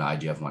hormone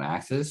IGF-1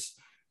 axis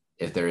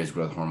if there is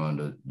growth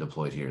hormone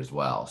deployed here as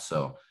well.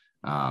 So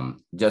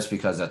just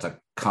because that's a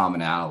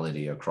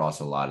commonality across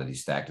a lot of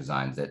these stack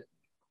designs that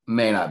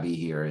may not be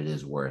here, it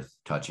is worth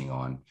touching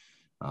on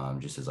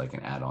just as like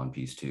an add-on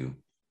piece too.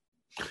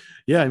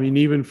 Yeah, I mean,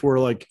 even for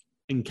like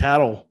in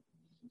cattle,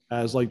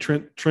 as like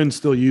Trent's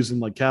still using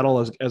like cattle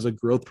as a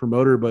growth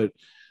promoter, but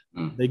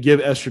they give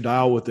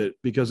estradiol with it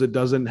because it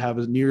doesn't have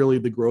nearly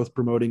the growth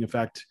promoting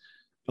effect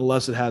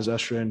unless it has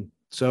estrogen.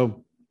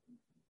 So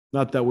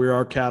not that we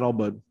are cattle,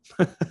 but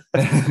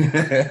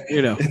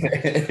you know,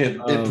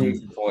 it proves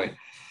the point.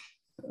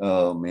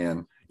 Oh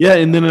man. Yeah.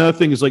 And then another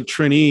thing is like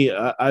Trini,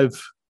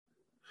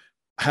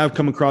 have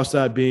come across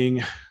that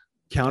being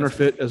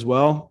counterfeit as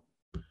well.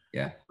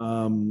 Yeah.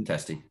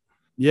 Testy.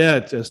 Yeah.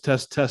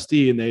 It's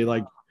testy, and they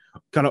like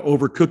kind of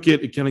overcook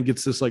it. It kind of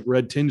gets this like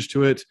red tinge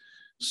to it.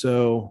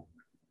 So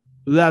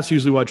that's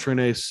usually why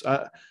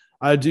Trinase,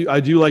 I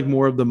do like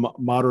more of the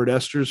moderate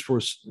esters for,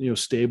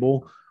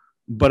 stable,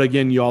 but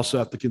again, you also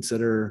have to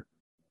consider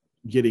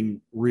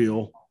getting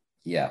real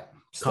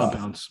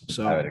compounds.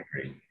 So I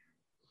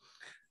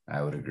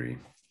would agree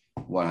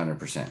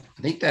 100%.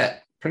 I think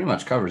that pretty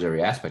much covers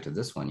every aspect of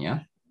this one.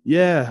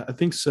 Yeah, I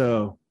think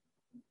so.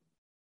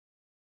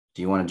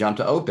 Do you want to jump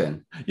to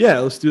open? Yeah,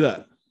 let's do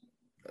that.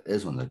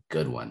 This one's a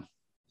good one.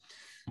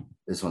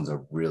 This one's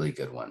a really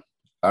good one.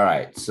 All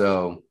right.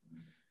 So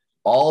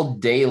all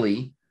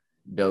daily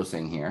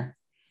dosing here.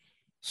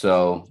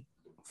 So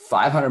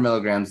 500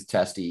 milligrams of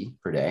Test-E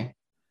per day,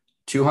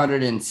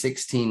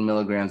 216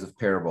 milligrams of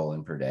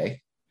Parabolin per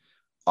day,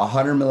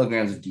 100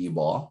 milligrams of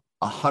D-ball,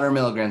 100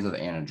 milligrams of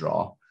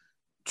Anadrol,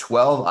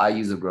 12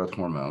 IUs of growth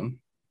hormone.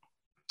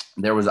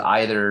 There was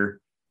either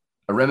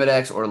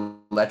Arimidex or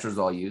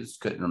Letrozole used,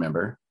 couldn't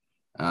remember.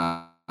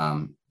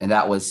 And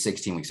that was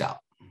 16 weeks out.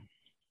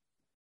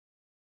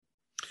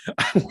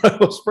 When I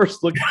was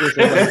first looking at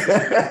this,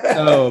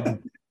 I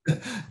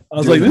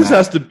was like,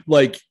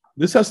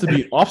 this has to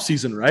be off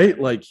season, right?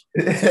 Like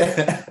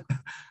 100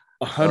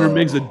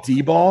 mgs of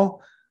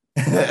D-ball.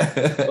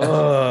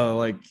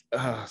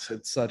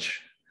 It's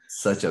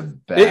such a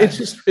bad. It's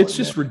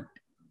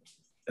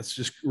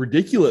just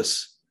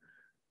ridiculous.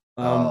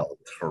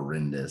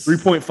 Horrendous.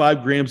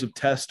 3.5 grams of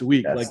test a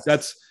week. Like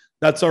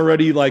that's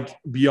already like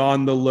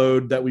beyond the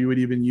load that we would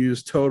even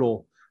use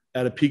total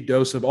at a peak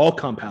dose of all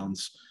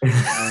compounds.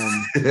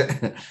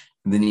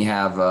 Then you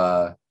have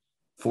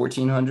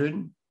 1,400,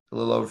 a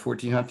little over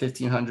 1,400,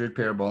 1,500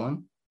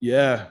 Parabolin.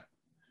 Yeah.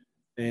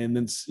 And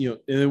then, and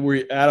then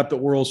we add up the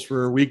orals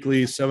for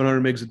weekly,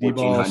 700 mgs of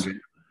D-balls.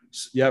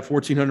 Yeah,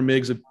 1,400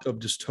 mgs of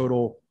just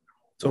total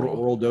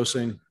oral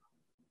dosing.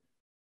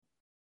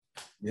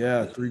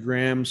 Yeah, 3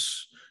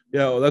 grams.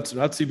 Yeah, well, that's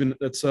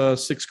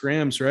 6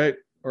 grams, right?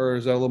 Or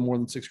is that a little more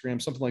than 6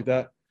 grams? Something like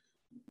that.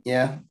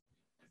 Yeah,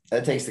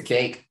 that takes the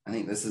cake. I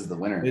think this is the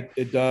winner.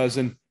 It does.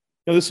 And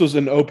this was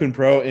an open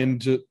pro,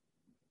 and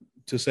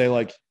to say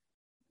like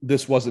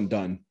this wasn't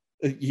done.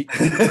 It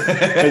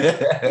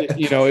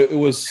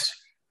was,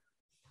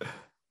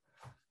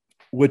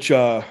 which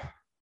I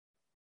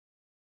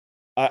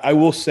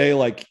will say,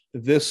 like,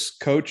 this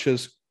coach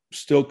has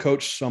still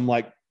coached some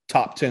like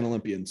top 10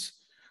 Olympians.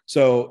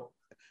 So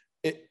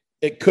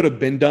it could have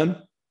been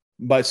done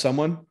by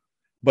someone,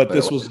 but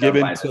this was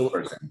given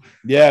to,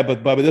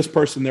 but this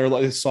person,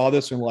 they saw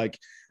this and like,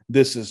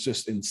 this is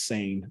just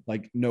insane.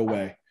 Like, no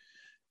way.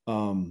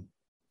 And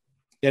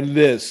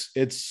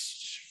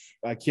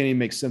I can't even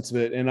make sense of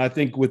it. And I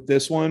think with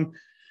this one,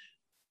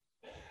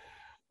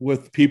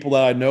 with people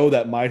that I know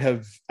that might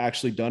have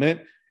actually done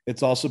it,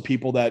 it's also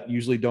people that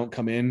usually don't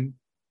come in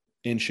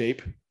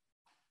shape.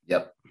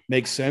 Yep.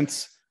 Makes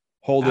sense.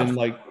 Holding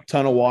like a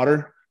ton of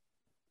water.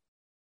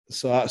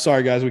 So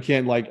sorry guys, we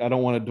can't, like, I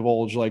don't want to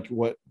divulge like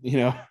what, but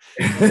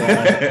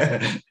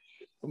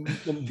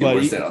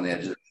we're sitting on the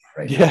edge of it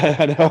right now. Yeah,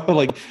 I know.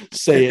 Like,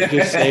 say it,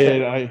 just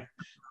say it. I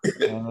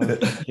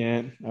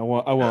can't. I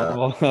won't.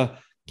 I'll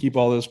keep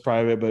all this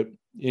private. But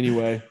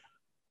anyway,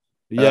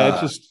 yeah,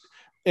 it's just,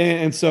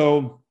 and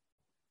so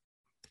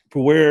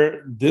for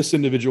where this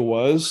individual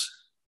was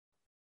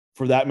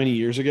for that many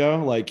years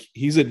ago, like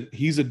he's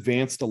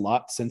advanced a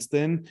lot since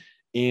then,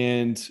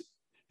 and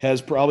has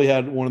probably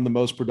had one of the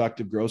most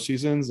productive growth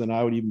seasons. And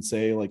I would even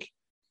say, like,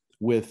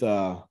 with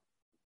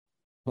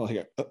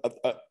like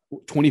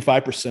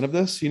 25% of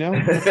this,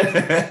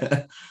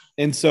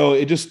 and so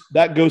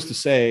that goes to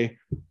say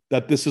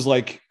that this is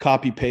like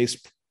copy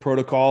paste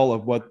protocol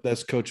of what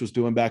this coach was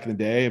doing back in the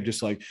day, of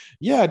just like,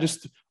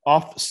 just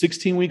off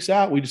 16 weeks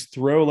out, we just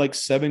throw like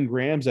 7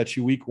 grams at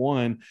you week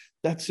 1.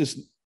 That's just,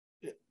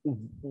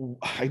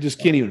 I just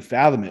can't even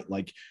fathom it.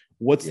 Like,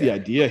 what's the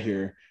idea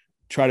here?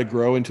 Try to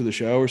grow into the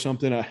show or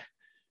something.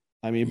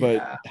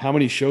 But how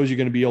many shows are you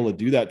going to be able to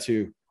do that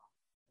to?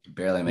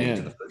 Barely made it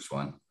to the first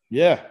one.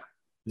 Yeah.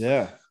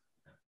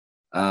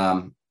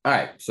 All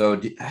right.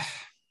 So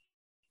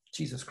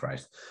Jesus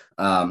Christ.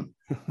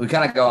 We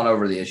kind of gone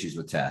over the issues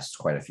with tests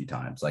quite a few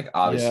times. Like,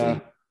 obviously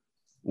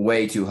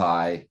way too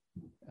high.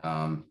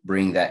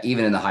 Bring that,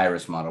 even in the high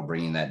risk model,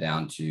 bringing that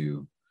down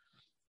to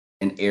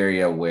an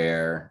area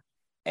where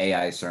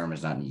AI SERM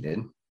is not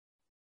needed.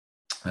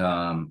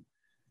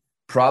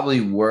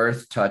 Probably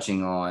worth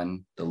touching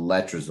on the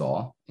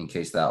letrozole in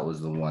case that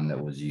was the one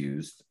that was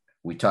used.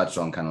 We touched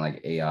on kind of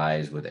like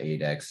AIs with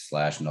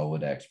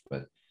ADEX/Nolvadex,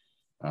 but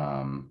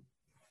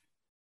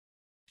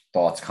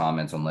thoughts,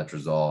 comments on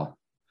letrozole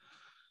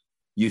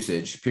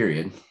usage,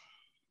 period.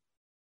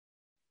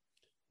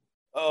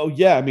 Oh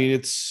yeah. I mean,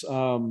 it's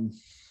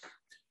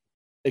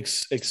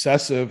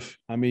excessive.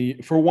 I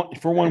mean, for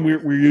one,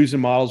 we're using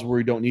models where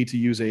we don't need to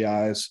use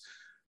AIs.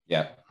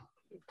 Yeah.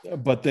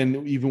 But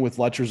then even with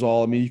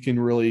letrozole, I mean, you can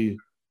really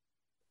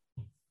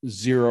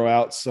zero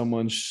out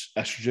someone's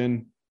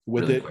estrogen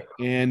with really it. Quick.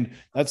 And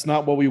that's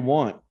not what we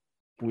want.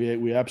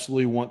 We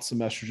absolutely want some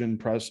estrogen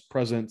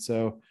present.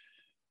 So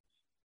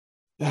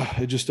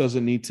it just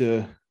doesn't need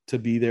to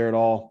be there at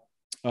all.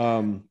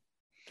 Parabolan,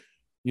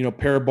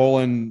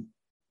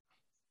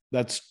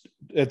 it's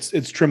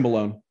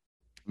Trenbolone,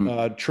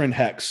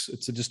 Trenhex.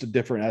 It's just a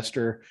different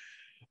ester.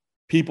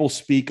 People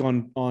speak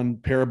on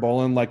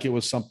Parabolan like it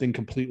was something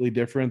completely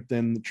different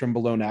than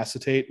Trenbolone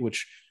acetate,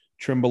 which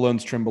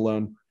Trenbolone's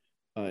Trenbolone.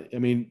 I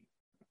mean,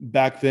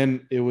 back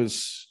then there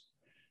was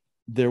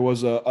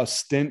a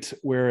stint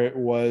where it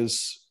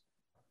was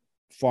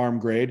farm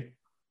grade.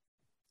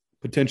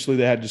 Potentially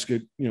they had just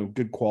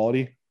good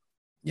quality.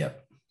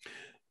 Yep.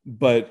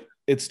 But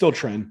it's still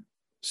Tren.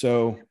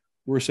 So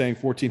we're saying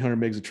 1,400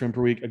 megs of Tren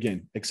per week.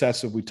 Again,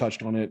 excessive. We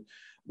touched on it.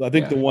 I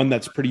think the one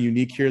that's pretty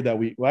unique here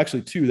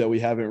actually two that we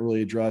haven't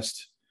really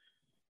addressed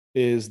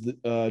is the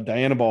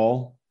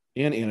Dianabol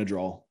and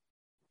Anadrol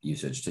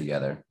usage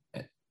together.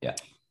 Yeah.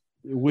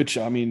 Which,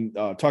 I mean,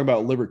 talk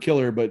about liver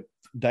killer, but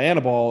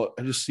Dianabol,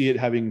 I just see it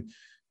having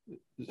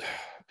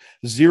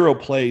zero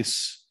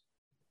place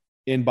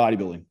in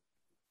bodybuilding.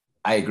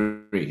 I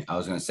agree. I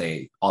was going to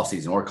say off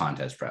season or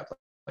contest prep,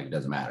 like it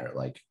doesn't matter.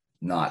 Like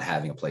not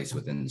having a place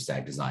within the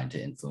stack design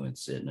to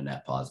influence it in a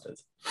net positive.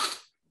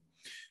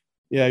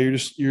 Yeah,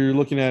 you're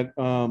looking at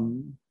a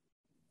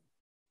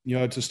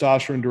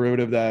testosterone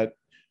derivative that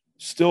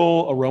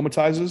still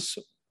aromatizes,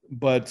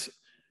 but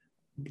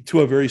to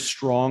a very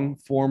strong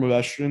form of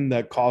estrogen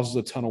that causes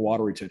a ton of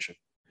water retention.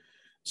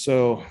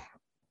 So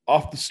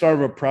off the start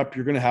of a prep,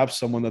 you're going to have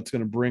someone that's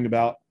going to bring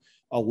about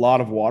a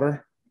lot of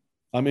water.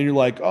 I mean, you're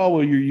like, oh,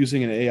 well, you're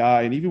using an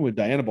AI, and even with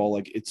Dianabol,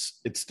 like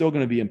it's still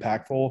going to be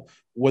impactful.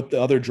 What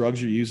the other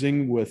drugs you're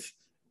using with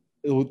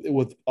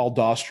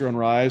aldosterone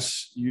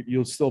rise,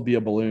 you'll still be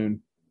a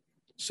balloon.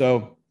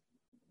 So,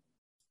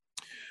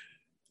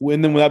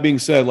 with that being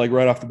said, like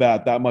right off the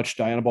bat, that much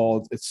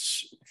Dianabol,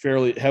 it's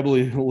fairly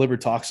heavily liver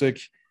toxic,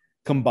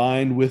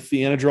 combined with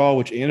the Anadrol,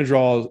 which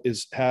Anadrol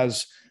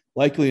has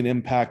likely an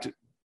impact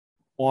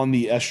on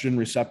the estrogen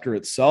receptor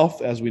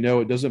itself. As we know,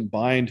 it doesn't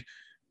bind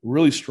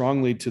really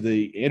strongly to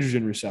the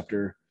androgen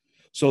receptor.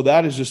 So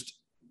that is just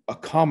a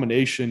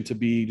combination to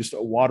be just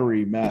a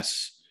watery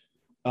mess.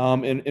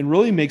 And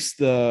really makes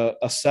the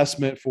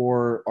assessment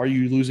for are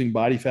you losing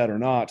body fat or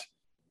not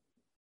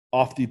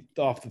off the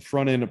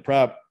front end of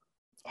prep,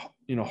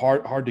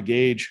 hard to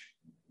gauge.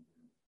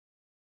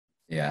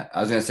 Yeah, I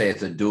was going to say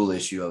it's a dual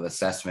issue of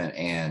assessment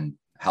and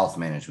health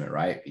management,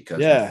 right? Because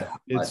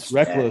it's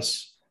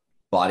reckless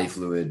body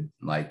fluid,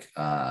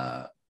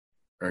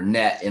 or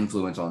net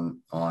influence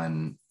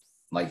on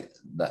like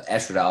the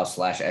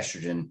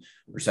estradiol/estrogen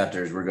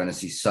receptors. We're going to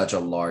see such a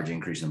large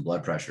increase in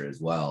blood pressure as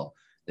well.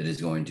 That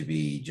is going to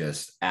be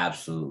just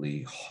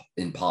absolutely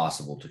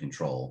impossible to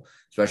control,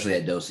 especially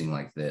at dosing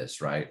like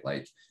this, right?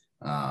 Like,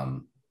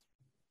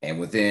 and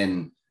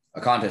within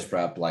a contest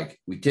prep, like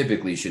we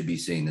typically should be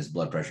seeing this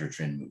blood pressure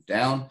trend move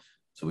down.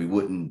 So we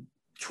wouldn't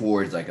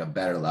towards like a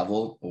better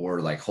level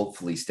or like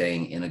hopefully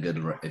staying in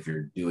if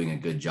you're doing a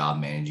good job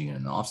managing it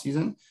in the off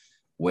season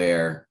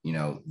where,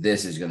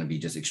 this is going to be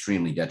just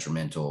extremely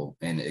detrimental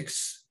and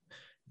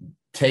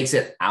takes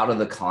it out of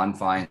the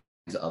confines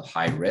of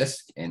high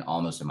risk and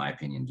almost, in my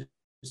opinion,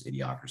 just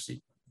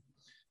idiocracy,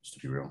 just to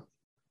be real.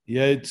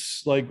 Yeah,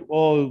 it's like,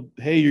 oh,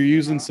 hey, you're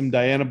using some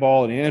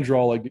Dianabol and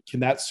Anadrol. Like,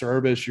 can that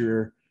serve as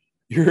your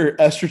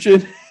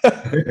estrogen?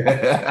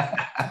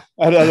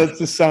 I know that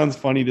just sounds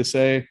funny to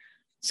say.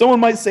 Someone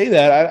might say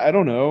that. I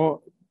don't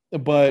know,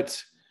 but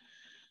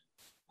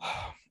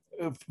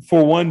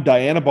for one,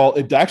 Dianabol,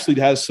 it actually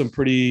has some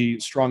pretty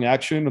strong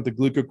action of the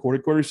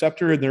glucocorticoid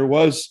receptor, and there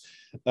was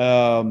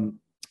a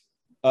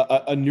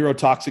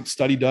neurotoxic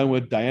study done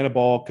with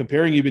Dianabol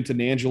comparing even to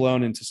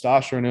Nandrolone and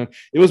testosterone.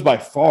 It was by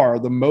far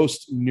the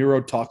most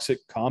neurotoxic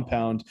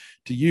compound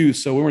to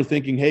use. So when we're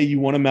thinking, hey,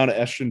 you want amount of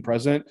estrogen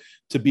present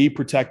to be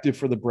protective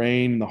for the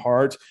brain and the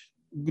heart,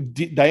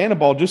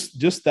 Dianabol,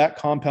 just that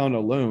compound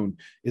alone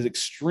is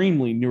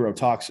extremely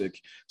neurotoxic.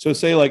 So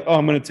say like, oh,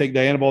 I'm going to take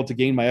Dianabol to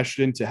gain my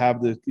estrogen to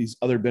have these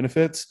other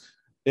benefits.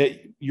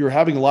 You're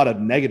having a lot of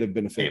negative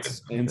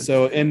benefits. And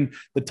so, and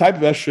the type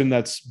of estrogen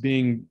that's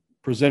being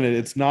presented,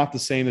 it's not the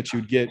same that you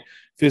would get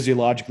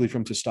physiologically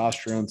from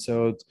testosterone.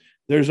 So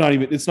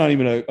it's not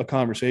even a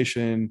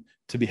conversation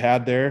to be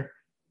had there.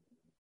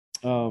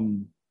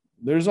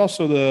 there's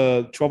also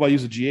the 12 I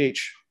use a GH,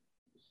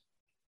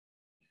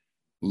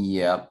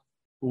 Yep.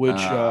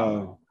 which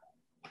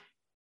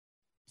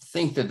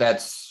Think that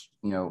that's,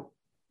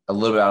 a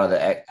little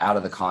bit out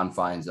of the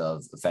confines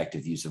of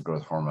effective use of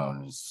growth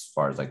hormone as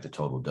far as like the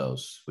total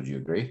dose. Would you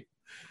agree?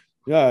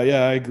 yeah,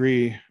 I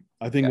agree.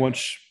 I think Yeah.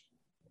 once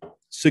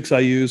 6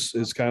 IUs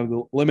is kind of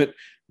the limit,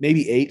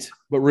 maybe 8,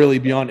 but really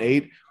beyond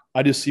 8,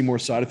 I just see more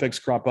side effects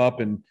crop up.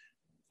 And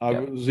I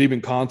was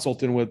even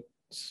consulting with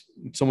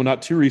someone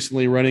not too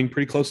recently running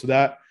pretty close to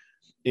that,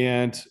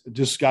 and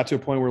just got to a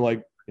point where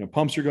like,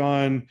 pumps are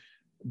gone,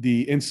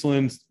 the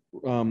insulin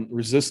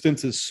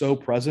resistance is so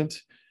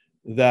present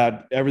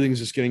that everything's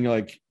just getting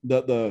like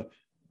the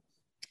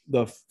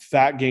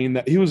fat gain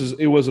that it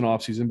was an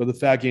off season, but the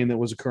fat gain that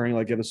was occurring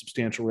like at a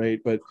substantial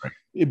rate. But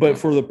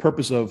for the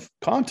purpose of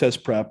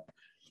contest prep,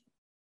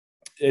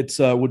 it's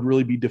would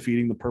really be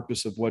defeating the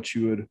purpose of what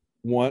you would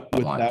want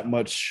with that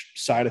much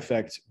side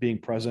effect being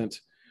present.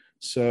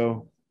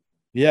 So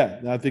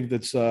yeah, I think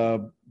that's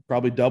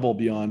probably double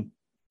beyond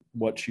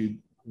what you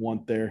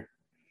want there.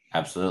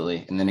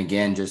 Absolutely. And then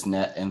again, just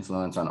net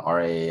influence on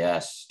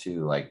RAAS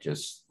too, like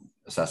just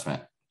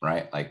assessment,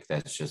 right? Like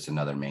that's just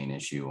another main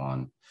issue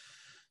on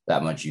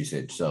that much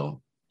usage.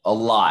 So a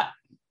lot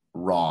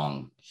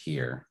wrong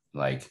here.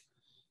 Like,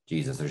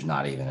 Jesus, there's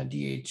not even a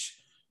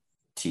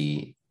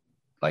DHT,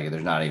 like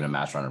there's not even a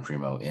Master Runner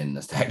Primo in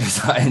the stack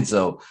design.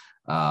 So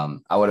I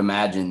would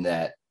imagine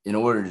that in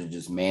order to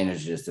just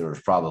manage this, there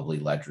was probably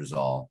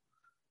letrozole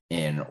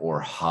in or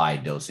high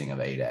dosing of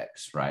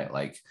 8X, right?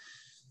 Like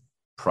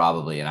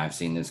probably, and I've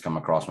seen this come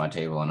across my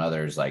table and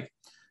others, like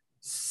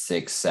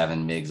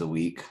 6-7 mgs a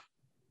week,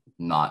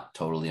 not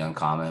totally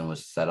uncommon with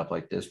setup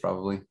like this,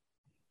 probably.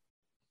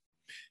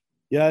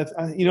 Yeah,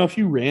 if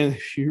you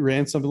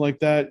ran something like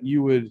that,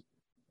 you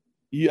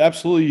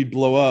absolutely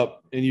blow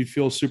up and you'd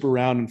feel super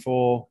round and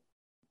full.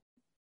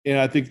 And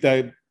I think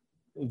that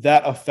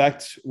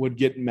effect would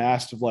get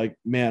masked of like,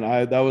 man,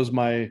 that was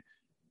my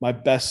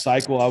best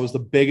cycle. I was the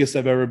biggest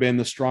I've ever been,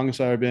 the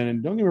strongest I've ever been.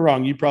 And don't get me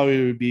wrong, you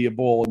probably would be a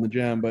bull in the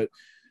gym, but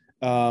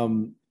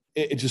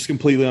it's just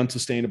completely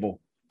unsustainable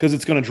because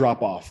it's going to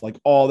drop off. Like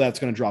all that's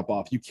going to drop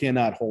off. You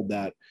cannot hold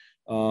that.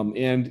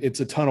 And it's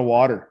a ton of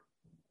water,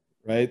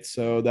 right?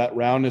 So that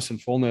roundness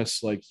and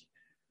fullness, like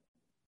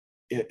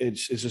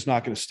it's just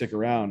not going to stick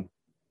around.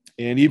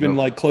 And even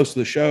like close to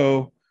the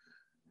show,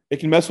 it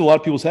can mess with a lot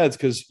of people's heads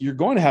because you're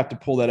going to have to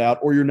pull that out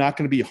or you're not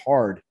going to be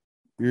hard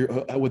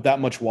with that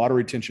much water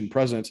retention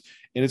present.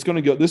 And it's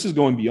going to this is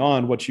going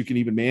beyond what you can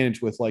even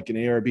manage with like an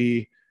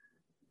ARB.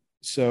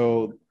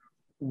 So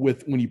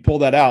when you pull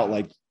that out,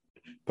 like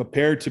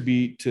prepare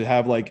to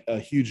have like a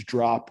huge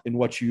drop in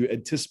what you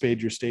anticipate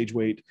your stage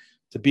weight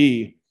to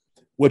be,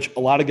 which a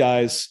lot of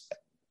guys,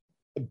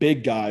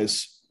 big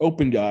guys,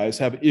 open guys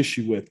have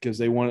issue with because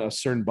they want a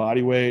certain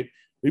body weight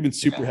or even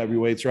super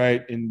heavyweights,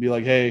 right? And be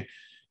like, hey,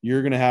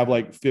 you're going to have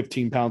like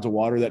 15 pounds of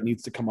water that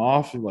needs to come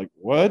off. You're like,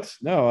 what?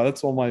 No,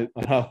 that's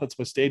that's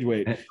my stage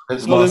weight.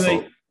 So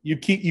then you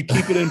keep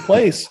it in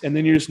place and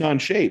then you're just not in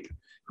shape.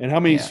 And how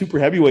many super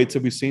heavyweights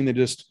have we seen that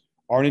just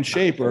aren't in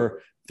shape?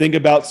 Or think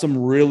about some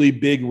really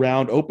big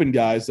round open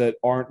guys that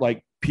aren't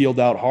like peeled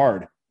out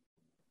hard.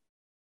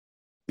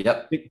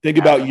 Yep. Think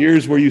about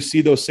years where you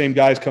see those same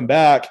guys come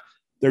back,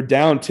 they're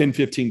down 10,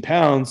 15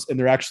 pounds and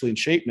they're actually in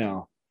shape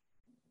now.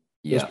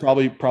 Yeah. There's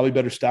probably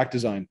better stack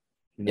design.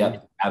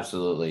 Yep,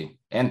 absolutely.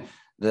 And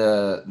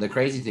the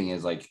crazy thing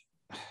is like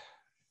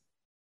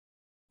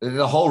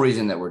the whole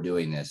reason that we're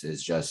doing this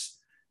is just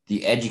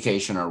the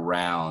education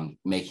around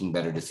making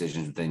better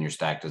decisions within your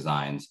stack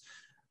designs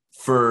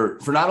for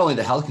not only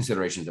the health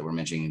considerations that we're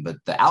mentioning, but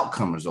the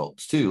outcome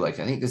results too. Like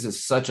I think this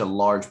is such a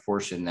large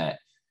portion that,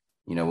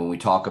 when we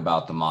talk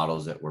about the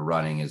models that we're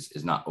running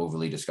is not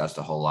overly discussed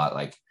a whole lot.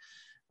 Like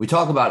we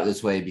talk about it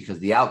this way because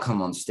the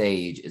outcome on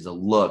stage is a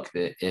look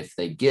that if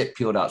they get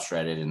peeled out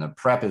shredded and the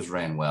prep is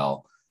ran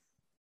well,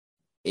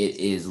 it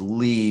is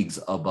leagues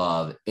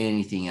above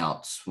anything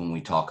else when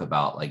we talk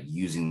about like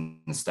using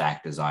the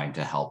stack design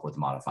to help with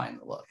modifying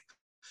the look.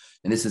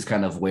 And this is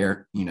kind of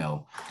where,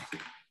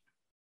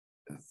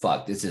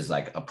 this is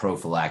like a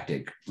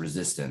prophylactic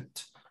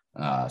resistant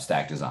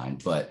stack design,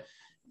 but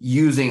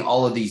using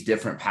all of these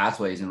different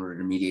pathways in order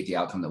to mediate the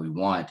outcome that we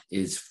want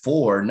is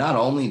for not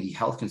only the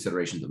health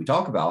considerations that we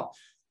talk about,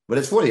 but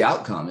it's for the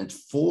outcome.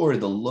 It's for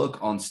the look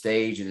on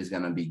stage. It is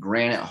going to be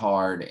granite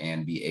hard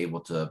and be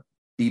able to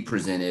be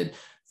presented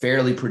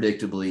fairly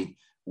predictably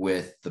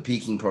with the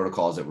peaking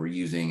protocols that we're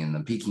using and the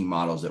peaking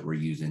models that we're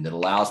using that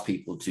allows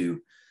people to,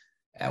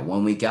 at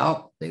 1 week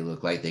out, they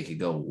look like they could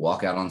go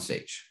walk out on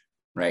stage,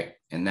 right?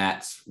 And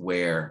that's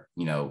where,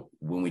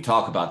 when we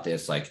talk about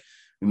this, like,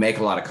 we make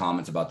a lot of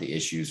comments about the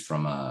issues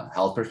from a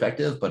health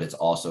perspective, but it's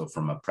also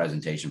from a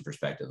presentation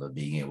perspective of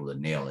being able to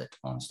nail it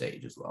on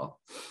stage as well.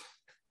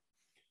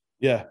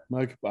 Yeah,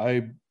 Mike,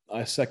 I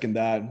second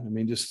that. I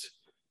mean, just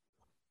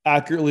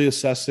accurately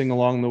assessing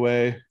along the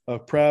way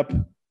of prep,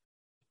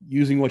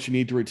 using what you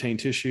need to retain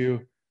tissue,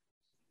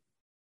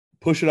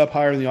 push it up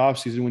higher in the off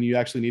season when you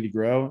actually need to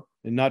grow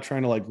and not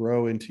trying to like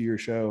grow into your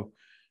show.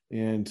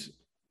 And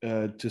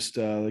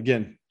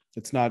Again,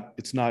 it's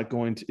not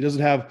going to, it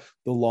doesn't have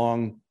the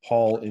long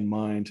haul in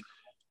mind.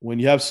 When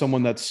you have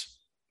someone that's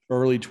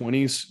early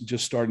 20s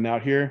just starting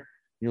out here,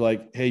 you're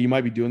like, hey, you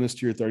might be doing this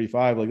to your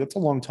 35. Like, that's a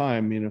long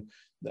time.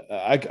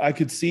 I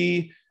could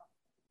see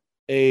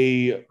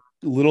a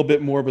little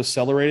bit more of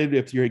accelerated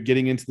if you're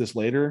getting into this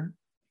later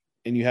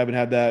and you haven't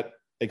had that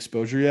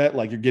exposure yet.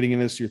 Like, you're getting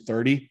into this, you're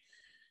 30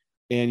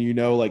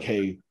 and like,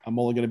 hey, I'm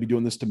only going to be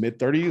doing this to mid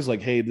 30s.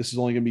 Like, hey, this is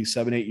only going to be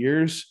 7-8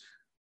 years.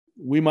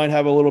 We might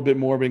have a little bit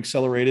more of an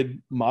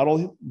accelerated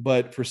model,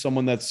 but for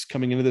someone that's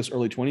coming into this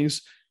early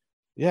 20s,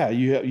 yeah,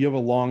 you have a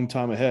long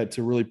time ahead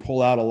to really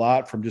pull out a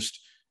lot from just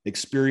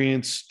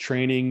experience,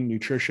 training,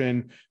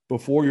 nutrition,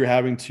 before you're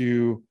having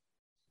to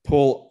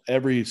pull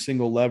every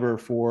single lever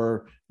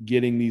for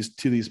getting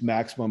these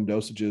maximum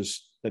dosages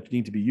that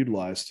need to be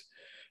utilized.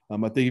 I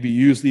think if you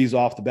use these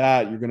off the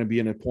bat, you're going to be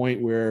in a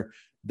point where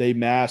they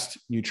masked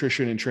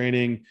nutrition and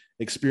training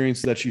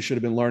experience that you should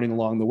have been learning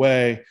along the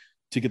way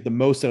to get the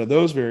most out of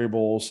those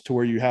variables, to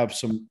where you have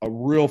a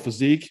real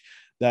physique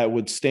that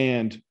would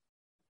stand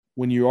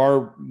when you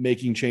are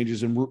making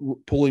changes and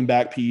pulling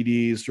back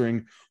PEDs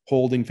during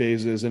holding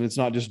phases. And it's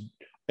not just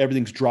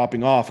everything's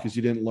dropping off because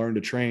you didn't learn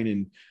to train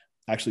and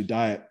actually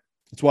diet.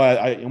 That's why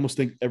I almost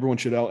think everyone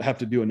should have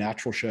to do a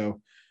natural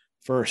show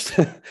first.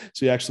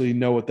 So you actually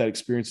know what that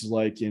experience is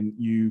like, and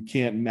you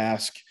can't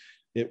mask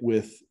it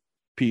with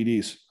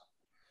PEDs.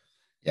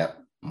 Yep.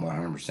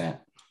 100%.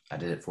 I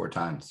did it 4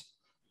 times.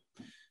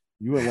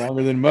 You went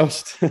longer than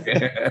most.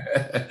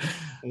 Yeah.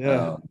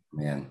 Oh,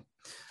 man.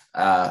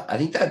 I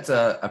think that's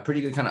a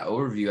pretty good kind of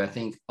overview. I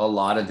think a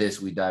lot of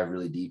this we dive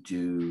really deep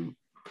to,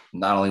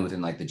 not only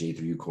within like the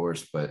J3U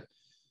course, but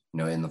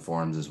in the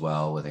forums as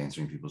well, with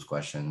answering people's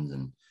questions.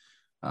 And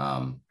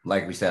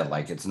like we said,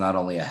 like, it's not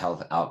only a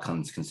health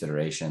outcomes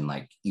consideration,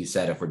 like you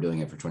said, if we're doing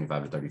it for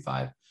 25 to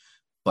 35,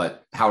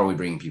 but how are we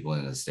bringing people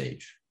into the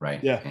stage,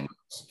 right? Yeah. And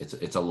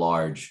it's a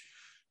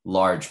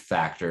large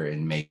factor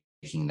in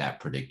making that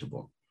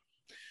predictable.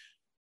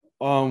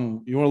 You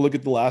want to look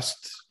at the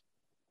last?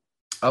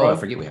 Oh, I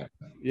forget we have.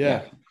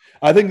 Yeah.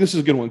 I think this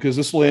is a good one because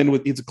this will end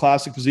with, it's a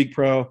classic physique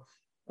pro.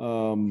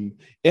 And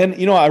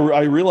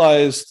I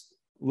realized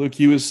Luke,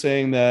 he was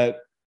saying that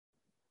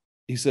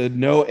he said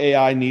no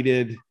AI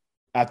needed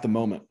at the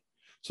moment.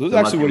 So this is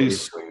actually what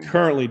he's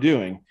currently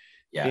doing.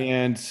 Yeah.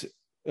 And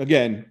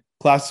again,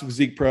 classic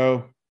physique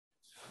pro.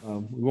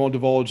 We won't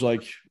divulge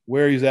like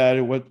where he's at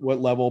and what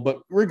level,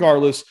 but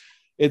regardless,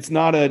 it's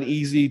not an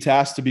easy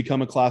task to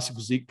become a classic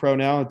physique pro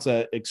now. It's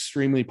an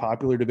extremely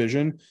popular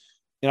division.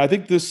 And I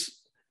think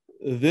this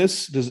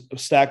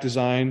stack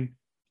design,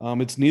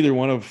 it's neither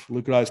one of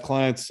Luke and I's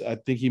clients. I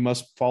think he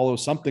must follow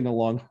something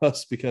along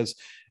us because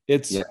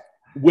it's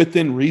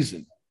within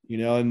reason,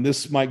 and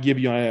this might give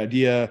you an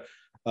idea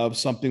of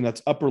something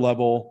that's upper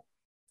level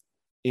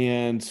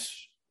and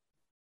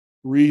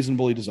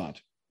reasonably designed.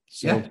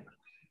 So yeah,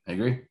 I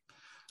agree.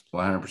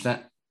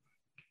 100%.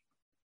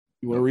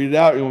 You want to read it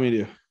out? Or you want me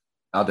to?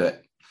 I'll do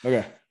it.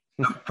 Okay.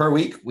 Per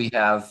week, we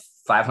have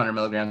 500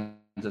 milligrams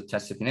of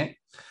Tesipionate,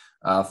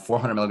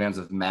 400 milligrams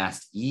of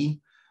Mast E,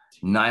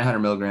 900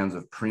 milligrams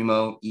of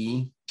Primo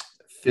E,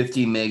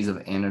 50 mgs of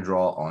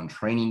Anadrol on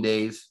training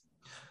days,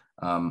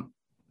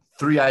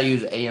 3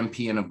 IUs AM,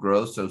 PM of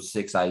growth, so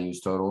 6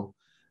 IUs total,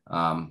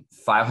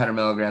 500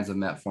 milligrams of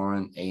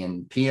metformin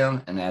AM,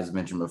 PM, and as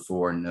mentioned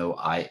before, no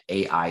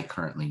AI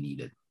currently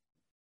needed.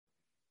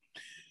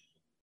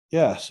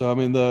 Yeah, so I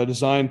mean, the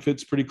design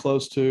fits pretty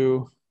close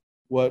to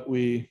what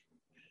we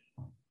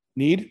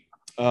need.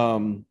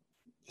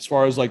 As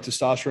far as like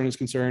testosterone is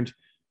concerned,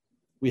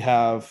 we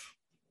have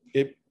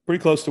it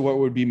pretty close to what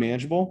would be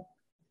manageable.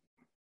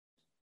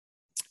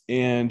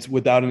 And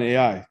without an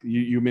AI,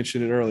 you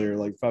mentioned it earlier,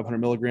 like 500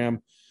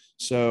 milligram.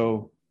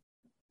 So,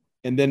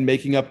 and then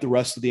making up the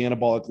rest of the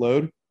anabolic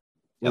load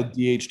with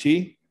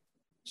DHT.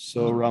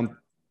 So around,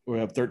 we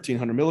have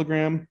 1300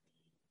 milligram.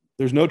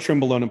 There's no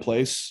Trenbolone in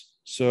place.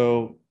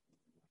 So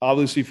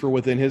obviously for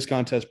within his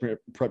contest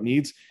prep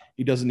needs,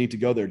 he doesn't need to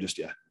go there just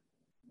yet.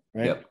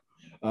 Right. Yep.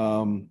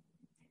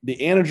 The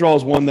Anadrol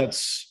is one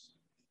that's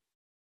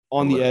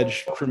on the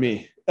edge for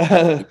me.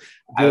 I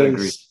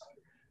agree.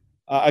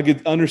 I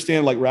could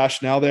understand like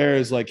rationale there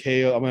is like,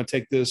 hey, I'm going to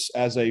take this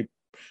as a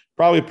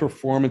probably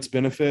performance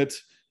benefit.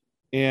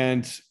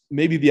 And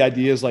maybe the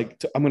idea is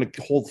like, I'm going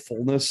to hold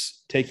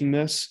fullness taking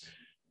this.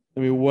 I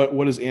mean,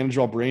 what is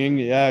Anadrol bringing?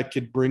 Yeah, it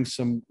could bring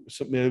some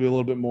maybe a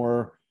little bit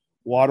more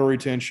water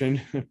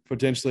retention.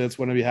 Potentially that's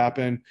going to be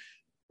happen.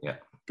 Yeah.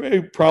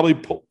 Probably,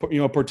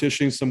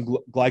 partitioning some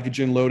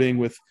glycogen loading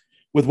with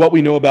what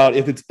we know about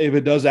if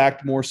it does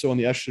act more so on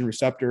the estrogen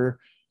receptor,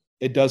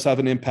 it does have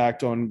an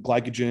impact on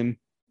glycogen.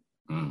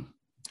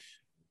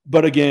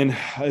 But again,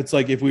 it's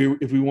like if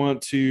we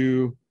want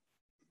to,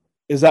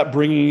 is that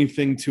bringing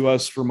anything to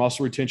us for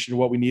muscle retention to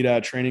what we need out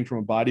of training from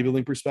a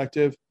bodybuilding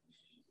perspective?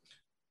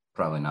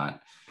 Probably not.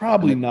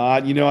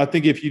 Not. I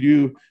think if you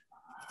do,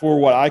 for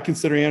what I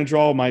consider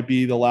Anadrol might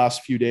be the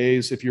last few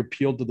days, if you're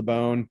peeled to the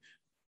bone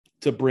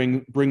to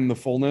bring the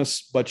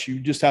fullness, but you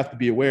just have to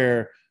be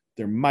aware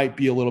There might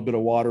be a little bit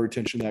of water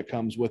retention that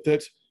comes with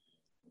it,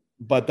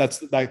 but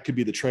that could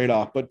be the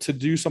trade-off. But to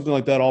do something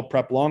like that all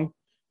prep long,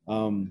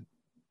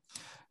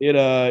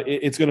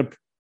 it's going to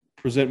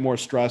present more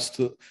stress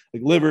to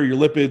like liver, your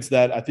lipids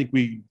that I think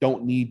we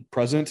don't need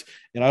present.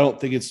 And I don't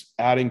think it's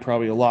adding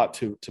probably a lot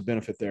to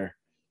benefit there.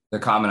 The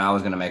comment I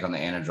was going to make on the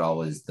Anadrol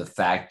was the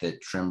fact that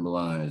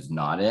Trenbolone is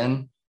not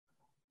in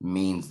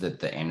means that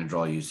the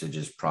Anadrol usage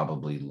is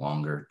probably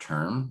longer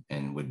term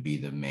and would be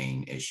the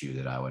main issue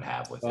that I would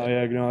have with it. Oh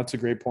yeah, that's a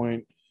great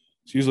point.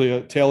 It's usually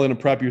a tail end of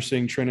prep. You're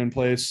seeing Tren in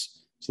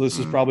place. So this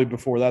is probably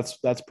before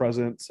that's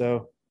present.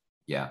 So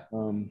yeah.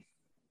 And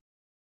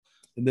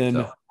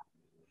then,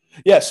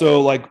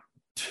 so like,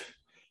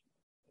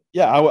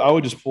 I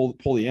would just pull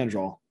the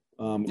Anadrol.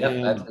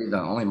 That'd be the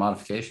only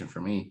modification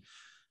for me,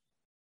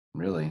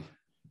 really.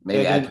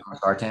 Maybe add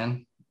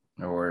sartan,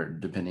 or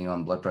depending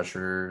on blood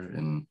pressure,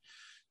 and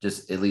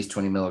just at least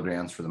 20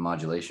 milligrams for the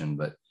modulation.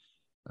 But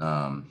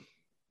other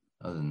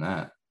than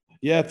that,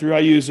 I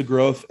use a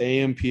growth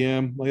AM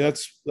PM. Like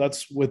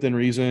that's within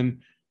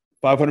reason.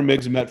 500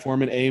 mgs of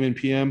metformin AM and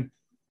PM.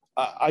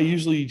 I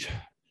usually,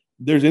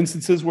 there's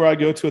instances where I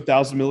go to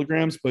 1,000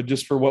 milligrams, but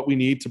just for what we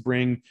need to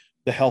bring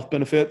the health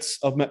benefits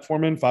of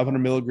metformin, 500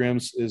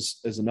 milligrams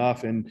is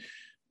enough. And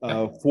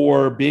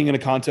for being in a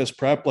contest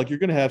prep, like you're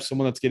going to have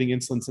someone that's getting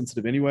insulin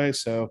sensitive anyway.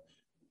 So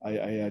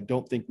I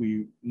don't think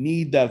we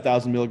need that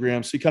 1,000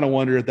 milligrams. So you kind of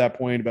wonder at that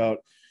point about,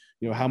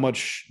 how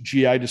much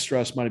GI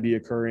distress might be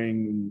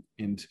occurring,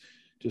 and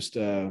just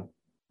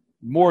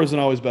more isn't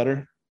always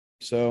better.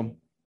 So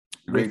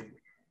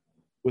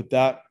with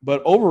that,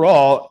 but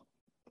overall,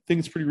 I think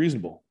it's pretty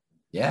reasonable.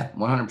 Yeah,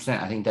 100%.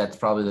 I think that's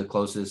probably the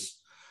closest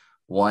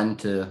one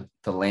to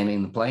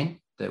landing the plane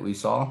that we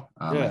saw.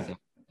 I think,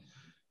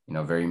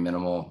 very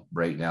minimal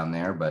breakdown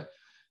there, but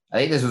I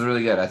think this was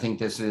really good. I think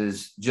this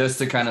is just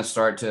to kind of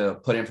start to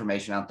put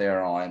information out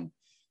there on,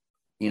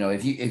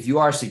 if you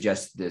are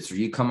suggested this, or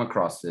you come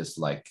across this,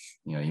 like,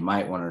 you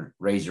might want to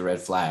raise your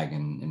red flag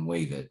and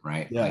wave it,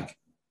 right? Yeah.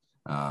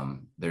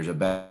 Like, there's a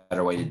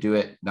better way to do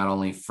it, not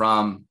only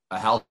from a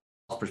health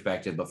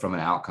perspective, but from an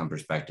outcome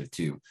perspective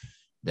too.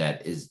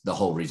 That is the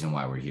whole reason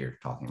why we're here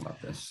talking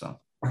about this. So,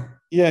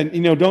 yeah.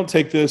 And, don't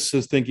take this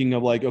as thinking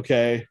of like,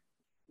 okay,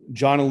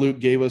 John and Luke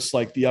gave us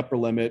like the upper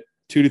limit,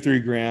 2 to 3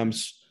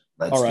 grams.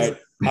 All right.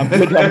 I'm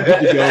good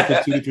to go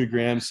for 2 to 3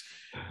 grams.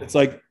 It's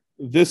like,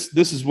 this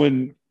is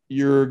when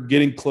you're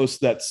getting close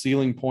to that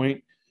ceiling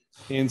point.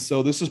 And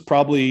so this is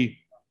probably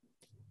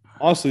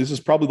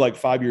like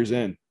 5 years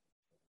in.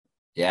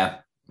 Yeah.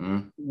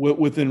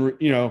 Within,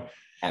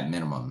 at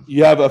minimum,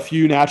 you have a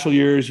few natural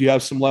years, you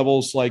have some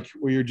levels like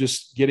where you're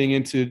just getting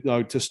into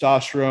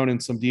testosterone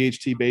and some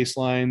DHT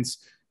baselines,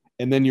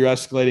 and then you're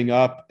escalating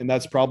up. And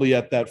that's probably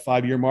at that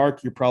 5-year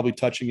mark. You're probably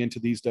touching into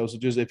these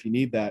dosages if you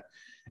need that.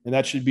 And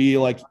that should be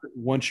like,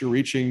 once you're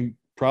reaching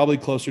probably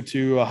closer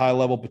to a high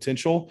level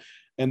potential.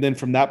 And then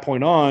from that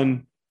point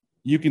on,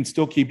 you can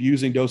still keep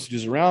using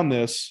dosages around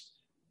this,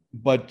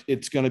 but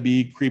it's going to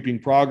be creeping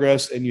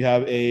progress. And you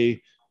have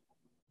a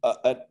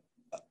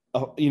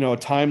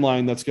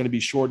timeline that's going to be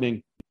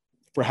shortening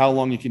for how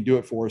long you can do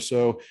it for.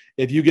 So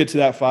if you get to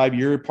that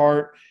 5-year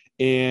part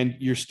and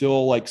you're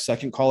still like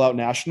second call out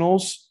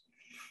nationals,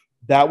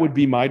 that would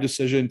be my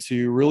decision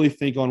to really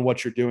think on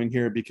what you're doing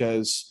here.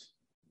 Because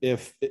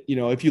if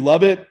you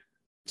love it,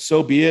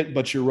 so be it,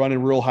 but you're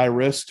running real high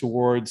risk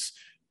towards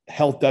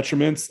health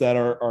detriments that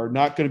are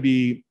not going to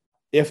be,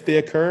 if they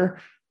occur,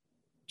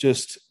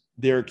 just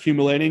they're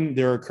accumulating,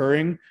 they're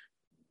occurring.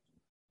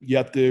 You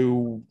have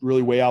to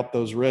really weigh out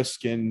those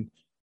risks and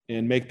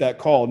make that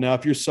call. Now,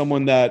 if you're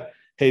someone that,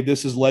 hey,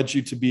 this has led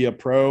you to be a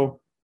pro,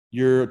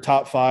 you're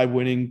top 5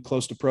 winning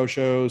close to pro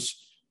shows,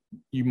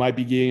 you might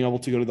be being able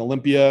to go to the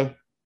Olympia.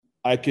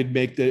 I could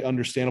make the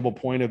understandable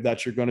point of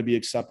that you're going to be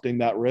accepting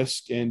that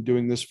risk and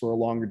doing this for a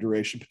longer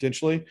duration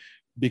potentially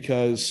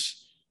because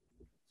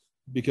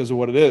of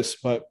what it is.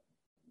 But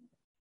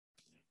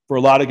for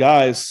a lot of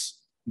guys,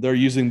 they're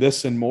using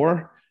this and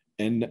more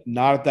and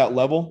not at that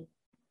level.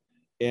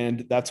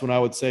 And that's when I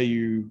would say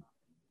you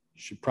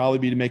should probably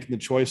be making the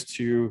choice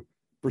to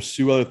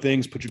pursue other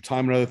things, put your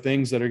time on other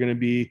things that are going to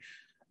be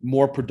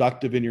more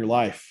productive in your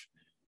life.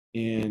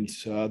 And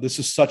this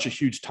is such a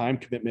huge time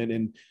commitment.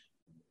 And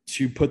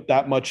to put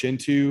that much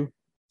into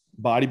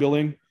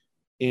bodybuilding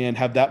and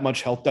have that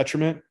much health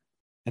detriment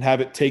and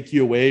have it take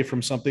you away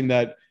from something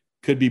that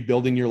could be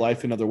building your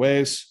life in other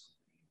ways,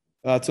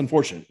 it's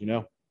unfortunate,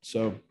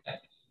 So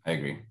I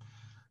agree.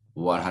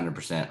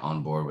 100%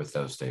 on board with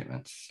those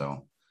statements.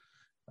 So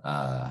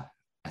I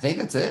think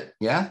that's it.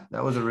 Yeah,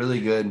 that was a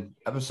really good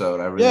episode.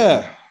 I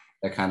really think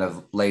that kind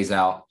of lays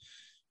out,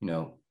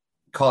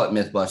 call it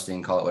myth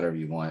busting, call it whatever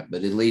you want,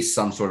 but at least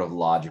some sort of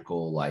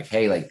logical, like,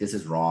 hey, like this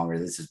is wrong, or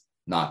this is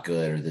not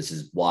good, or this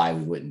is why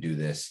we wouldn't do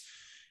this,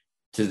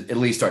 to at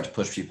least start to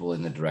push people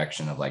in the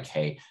direction of like,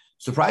 hey,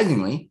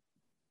 surprisingly,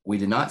 we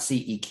did not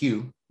see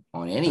EQ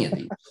on any of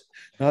these.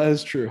 That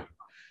is true.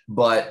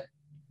 But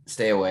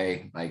stay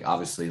away, like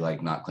obviously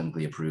like not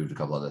clinically approved, a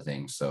couple other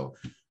things. So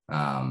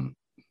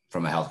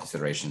from a health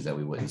considerations that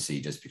we wouldn't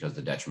see just because of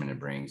the detriment it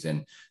brings,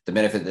 and the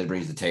benefit that it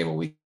brings to the table,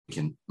 we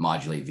can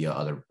modulate via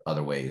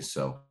other ways.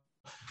 So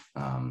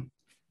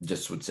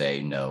just would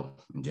say no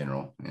in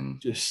general, and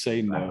just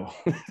say no.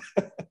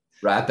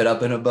 Wrap it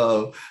up in a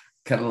bow.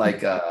 Kind of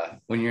like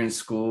when you're in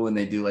school and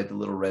they do like the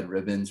little red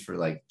ribbons for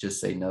like, just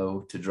say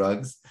no to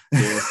drugs.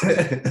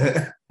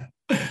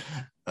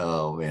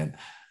 Oh man.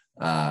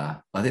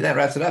 I think that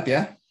wraps it up.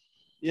 Yeah.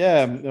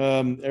 Yeah.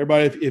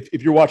 Everybody,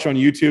 if you're watching on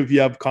YouTube, if you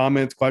have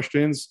comments,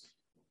 questions,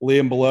 leave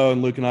them below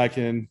and Luke and I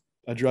can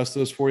address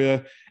those for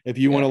you. If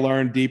you want to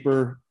learn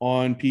deeper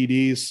on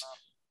PEDs,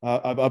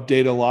 I've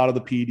updated a lot of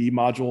the PED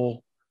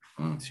module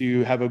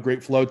to have a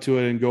great flow to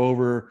it and go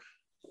over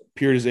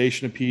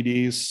periodization of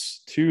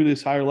PEDs to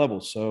this higher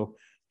levels. So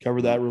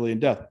cover that really in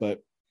depth.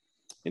 But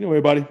anyway,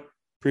 everybody,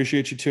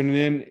 appreciate you tuning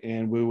in,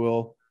 and we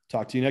will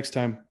talk to you next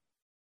time.